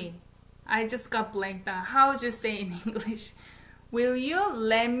lend me? I just got blanked out. How would you say in English? Will you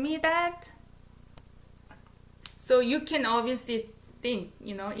lend me that? So you can obviously think,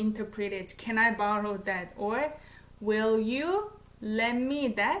 interpret it. Can I borrow that? Or will you lend me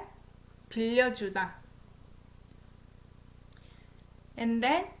that? 빌려주다. And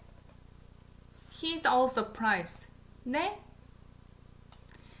then he's all surprised. 네?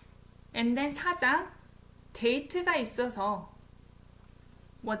 And then 사장, 데이트가 있어서.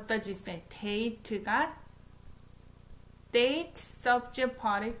 What does he say? 데이트가 date subject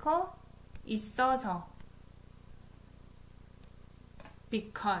particle 있어서.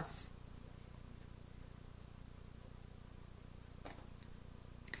 Because.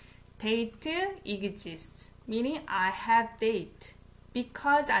 Date exists, meaning I have date.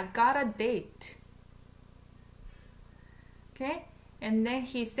 Because I've got a date. Okay? And then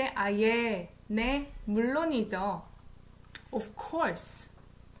he said, 예, 네, 물론이죠. Of course.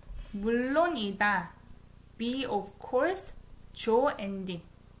 물론이다. Be of course. 조 ending.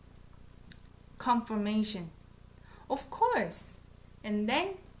 Confirmation. Of course. And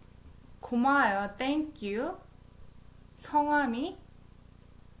then 고마워요. Thank you. 성함이.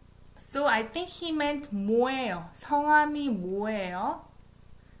 So I think he meant 뭐예요. 성함이 뭐예요?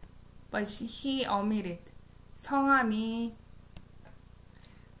 But he omitted. 성함이.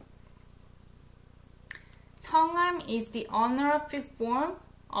 성함 is the honorific form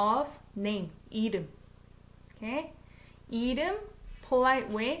of name. 이름. Okay? 이름, polite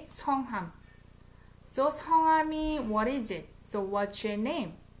way, 성함. So 성함이, what is it? So what's your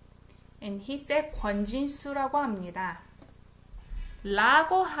name? And he said 권진수라고 합니다.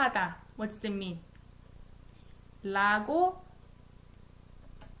 라고 하다. What's the mean? 라고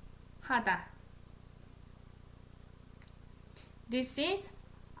하다. This is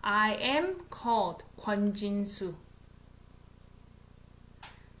I am called 권진수.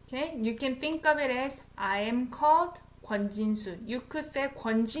 Okay, you can think of it as I am called 권진수. You could say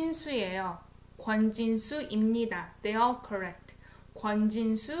권진수예요. 권진수입니다. They are correct.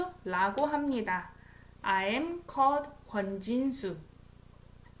 권진수라고 합니다. I am called 권진수.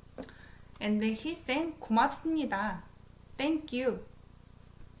 And then he said 고맙습니다. Thank you.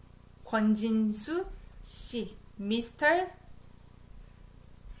 권진수 씨. Mr.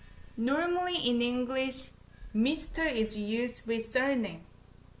 Normally in English, Mr. is used with surname,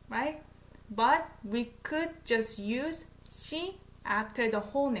 right? But we could just use 씨 after the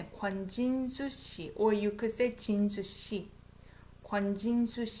whole name, 권진수 씨, or you could say 진수 씨,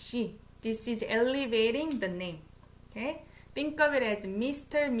 권진수 씨. This is elevating the name, okay? Think of it as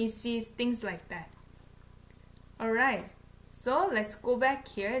Mr., Mrs., things like that. Alright, so let's go back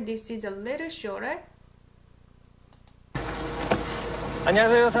here. This is a little shorter.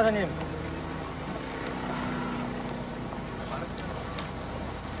 안녕하세요, 사장님.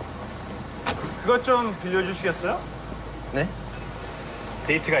 그것 좀 빌려주시겠어요? 네?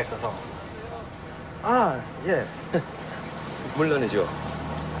 데이트가 있어서. 아, 예. 물론이죠.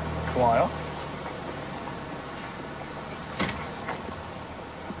 고마워요.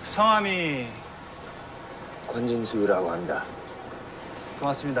 성함이 권진수라고 합니다.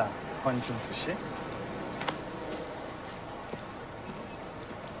 고맙습니다. 권진수 씨.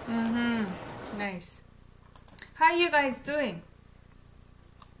 Nice. How you guys doing?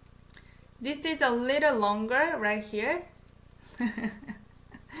 This is a little longer right here.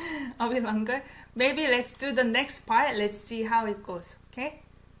 A bit longer. Maybe let's do the next part. Let's see how it goes. Okay?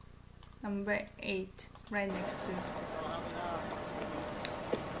 Number 8. Right next to.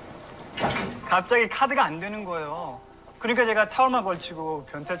 갑자기 카드가 안 되는 거예요. 그러니까 제가 타월만 걸치고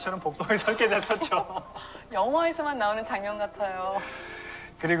변태처럼 복도에 설게 됐었죠. 영화에서만 나오는 장면 같아요.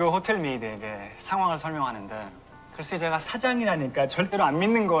 그리고 호텔 메이드에게 상황을 설명하는데 글쎄 제가 사장이라니까 절대로 안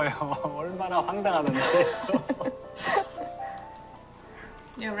믿는 거예요. 얼마나 황당하던지.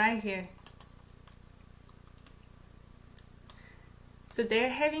 Yeah, right here. So they're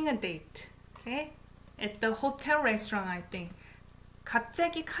having a date, okay? At the hotel restaurant, I think.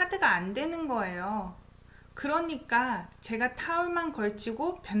 갑자기 카드가 안 되는 거예요. 그러니까 제가 타올만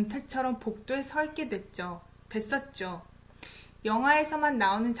걸치고 변태처럼 복도에 서 있게 됐었죠. 영화에서만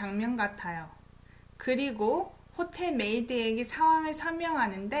나오는 장면 같아요. 그리고 호텔 메이드에게 상황을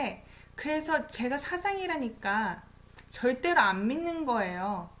설명하는데 그래서 제가 사장이라니까 절대로 안 믿는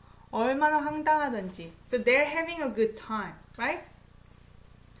거예요. 얼마나 황당하던지. So they're having a good time, right?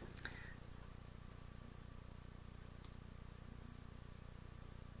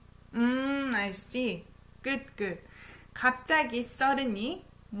 I see. Good, good. 갑자기 suddenly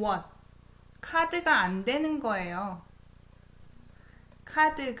what? 카드가 안 되는 거예요.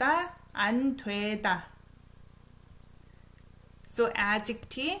 카드가 안 되다. So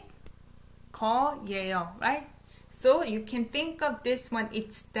adjective 거예요, right? So you can think of this one,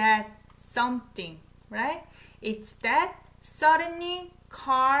 it's that something, right? It's that suddenly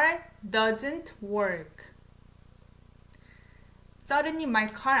car doesn't work. Suddenly my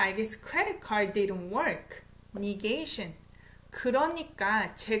car, I guess credit card didn't work. Negation.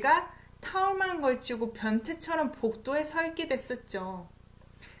 그러니까 제가 타올만 걸치고 변태처럼 복도에 서 있게 됐었죠.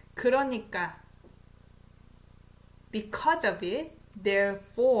 그러니까 because of it,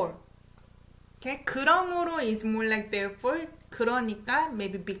 therefore. Okay? 그러므로 is more like therefore. 그러니까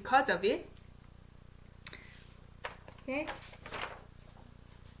maybe because of it. Okay?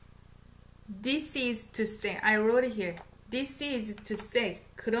 This is to say. I wrote it here. This is to say.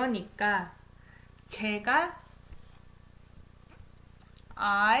 그러니까 제가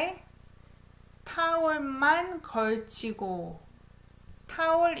타올만 걸치고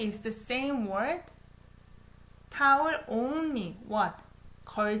towel is the same word. towel only what?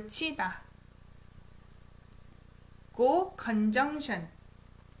 걸치다. go conjunction.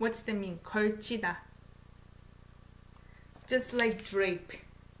 What's the mean? 걸치다. Just like drape.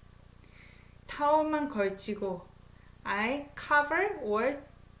 타올만 걸치고 I cover or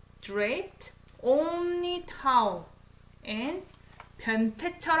draped only towel and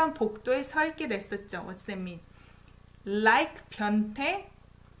변태처럼 복도에 서 있게 됐었죠. What's that mean? Like 변태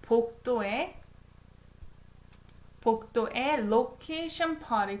복도에 location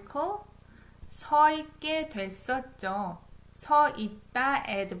particle 서 있게 됐었죠. 서 있다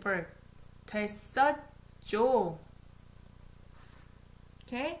adverb 됐었죠.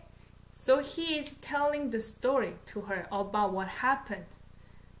 Okay? So he is telling the story to her about what happened.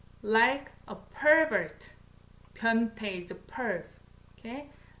 Like a pervert. 변태 is a perv. Okay?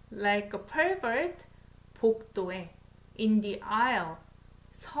 Like a pervert 복도에 in the aisle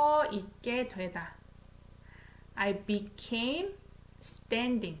서 있게 되다. I became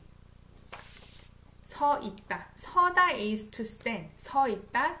standing. 서 있다. 서다 is to stand. 서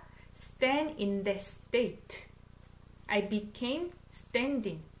있다. Stand in that state. I became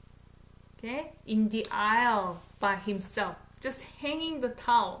standing. Okay? In the aisle by himself. Just hanging the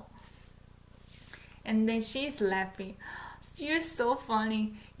towel. And then she's laughing. You're so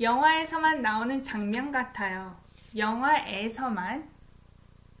funny. 영화에서만 나오는 장면 같아요. 영화에서만.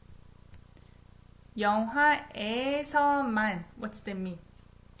 What's that mean?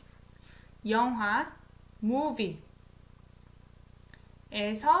 영화, movie.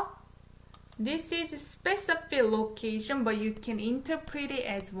 에서 this is specific location, but you can interpret it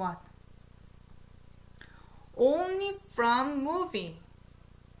as what? Only from movie.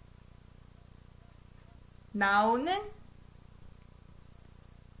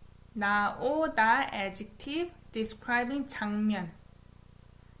 나오다 adjective describing 장면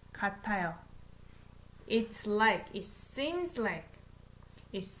같아요. It's like, it seems like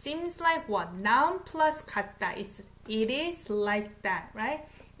what? Noun plus 같다. It is like that, right?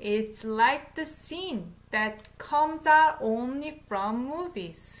 It's like the scene that comes out only from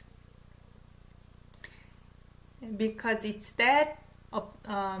movies. Because it's that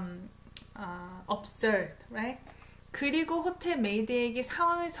absurd, right? 그리고 호텔 메이드에게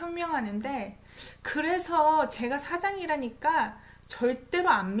상황을 설명하는데 그래서 제가 사장이라니까 절대로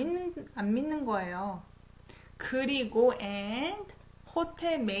안 믿는 거예요. 그리고 and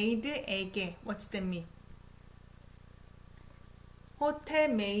호텔 메이드에게 what's that mean? 호텔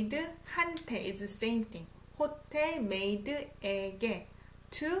메이드한테 is the same thing. 호텔 메이드에게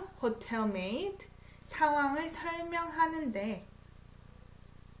to hotel maid 상황을 설명하는데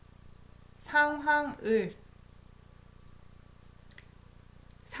상황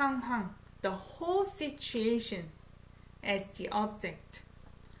the whole situation as the object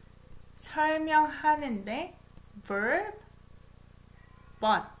설명하는데 verb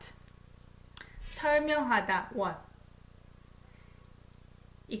but 설명하다 what?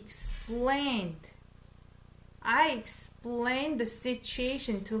 Explained. I explained the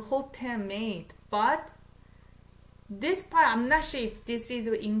situation to hotel maid, but this part I'm not sure if this is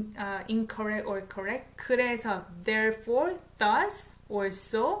incorrect or correct. 그래서 therefore, thus, or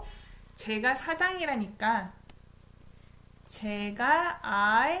so. 제가 사장이라니까.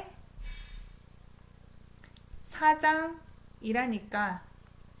 I 사장이라니까.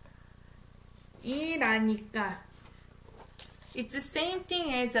 이라니까. It's the same thing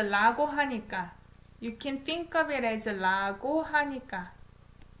as 라고 하니까. You can think of it as 라고 하니까.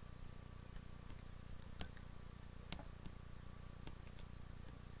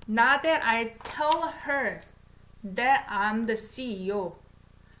 Not that I tell her that I'm the CEO.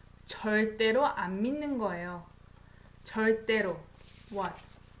 절대로 안 믿는 거예요. 절대로. What?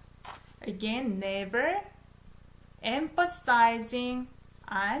 Again, never. Emphasizing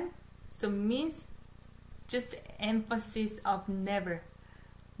on. So means just emphasis of never.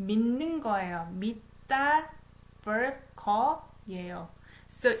 믿는 거예요. 믿다. Verb 거예요.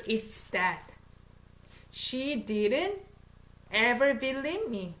 So it's that. She didn't ever believe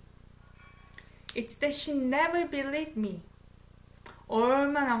me. It's that she never believed me.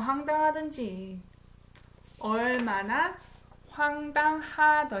 얼마나 황당하던지. 얼마나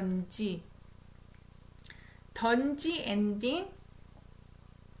황당하던지. 던지 ending.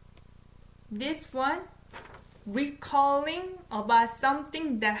 This one, recalling about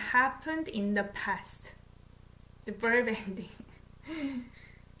something that happened in the past. The verb ending.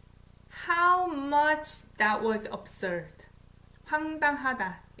 How much that was absurd.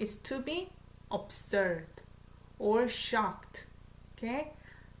 황당하다 is to be absurd or shocked. Okay?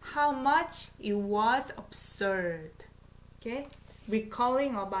 How much it was absurd. Okay?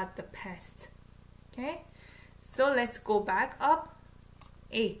 Recalling about the past. Okay? So let's go back up.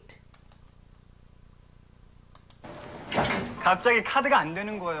 8. 갑자기 카드가 안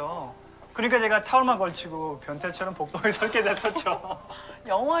되는 거예요. 그러니까 제가 타올만 걸치고 변태처럼 복도에 설게 됐었죠.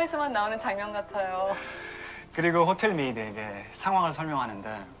 영화에서만 나오는 장면 같아요. 그리고 호텔 메이드에게 상황을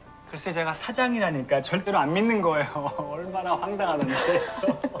설명하는데 글쎄 제가 사장이라니까 절대로 안 믿는 거예요. 얼마나 황당하던지.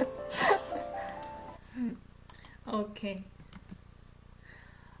 Okay.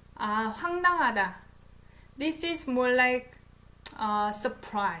 황당하다. This is more like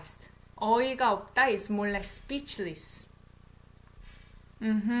surprised. 어이가 없다 is more like speechless.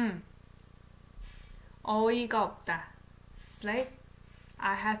 어이가 없다. It's like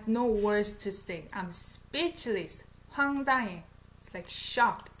I have no words to say. I'm speechless. 황당해. It's like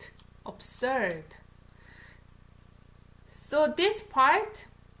shocked, absurd. So this part,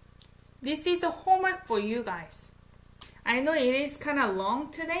 this is a homework for you guys. I know it is kind of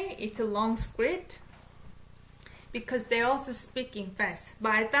long today. It's a long script because they're also speaking fast.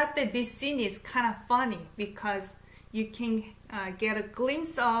 But I thought that this scene is kind of funny because you can get a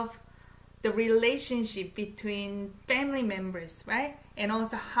glimpse of the relationship between family members, right? And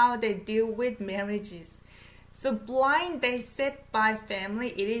also how they deal with marriages. So blind date set by family,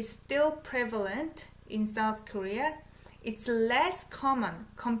 it is still prevalent in South Korea. it's less common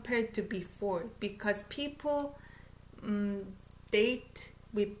compared to before because people date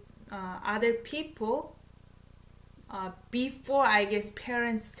with other people before, I guess,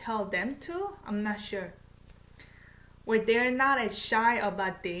 parents tell them to. I'm not sure. Where they're not as shy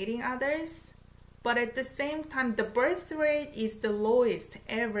about dating others. But at the same time, the birth rate is the lowest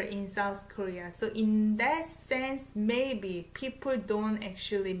ever in South Korea. So in that sense, maybe people don't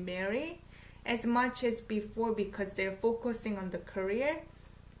actually marry as much as before because they're focusing on the career.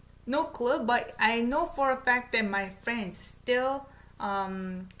 No clue, but I know for a fact that my friends still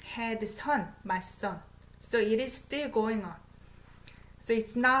had my son. So it is still going on. So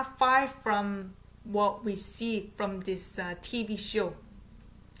it's not far from what we see from this TV show.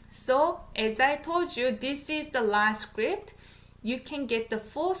 So as I told you, this is the last script. You can get the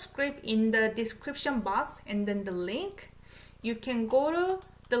full script in the description box and then the link. You can go to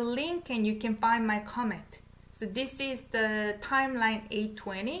the link and you can find my comment. So this is the timeline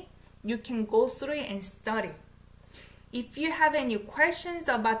 820. You can go through it and study. If you have any questions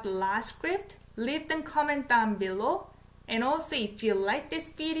about the last script, leave them comment down below. And also if you like this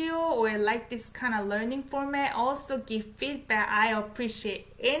video or like this kind of learning format, also give feedback. I appreciate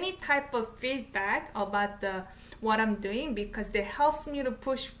any type of feedback about what I'm doing because that helps me to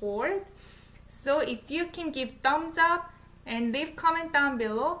push forward. So if you can give thumbs up and leave comment down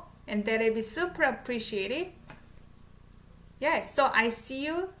below, and that'll be super appreciated. Yeah, so I see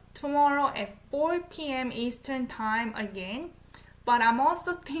you tomorrow at 4 p.m. Eastern time again. But I'm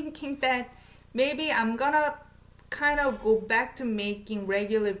also thinking that maybe I'm gonna kind of go back to making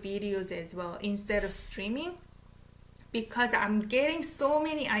regular videos as well instead of streaming because I'm getting so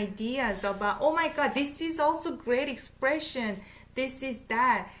many ideas about, oh my god, this is also great expression, this is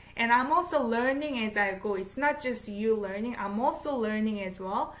that, and I'm also learning as I go. It's not just you learning, I'm also learning as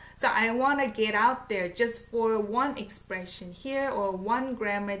well. So I want to get out there just for one expression here or one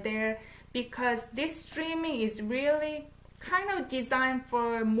grammar there because this streaming is really kind of designed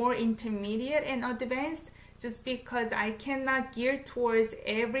for more intermediate and advanced just because I cannot gear towards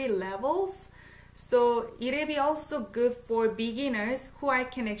every levels. So it'll be also good for beginners who I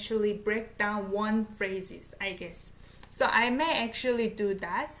can actually break down one phrases, I guess. So I may actually do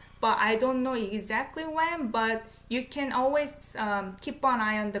that, but I don't know exactly when, but you can always keep an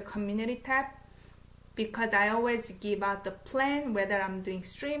eye on the community tab because I always give out the plan whether I'm doing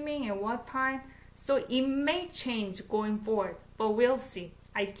streaming and what time. So it may change going forward, but we'll see.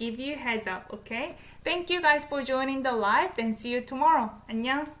 I give you a heads up, okay? Thank you guys for joining the live and see you tomorrow.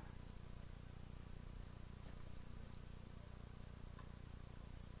 안녕.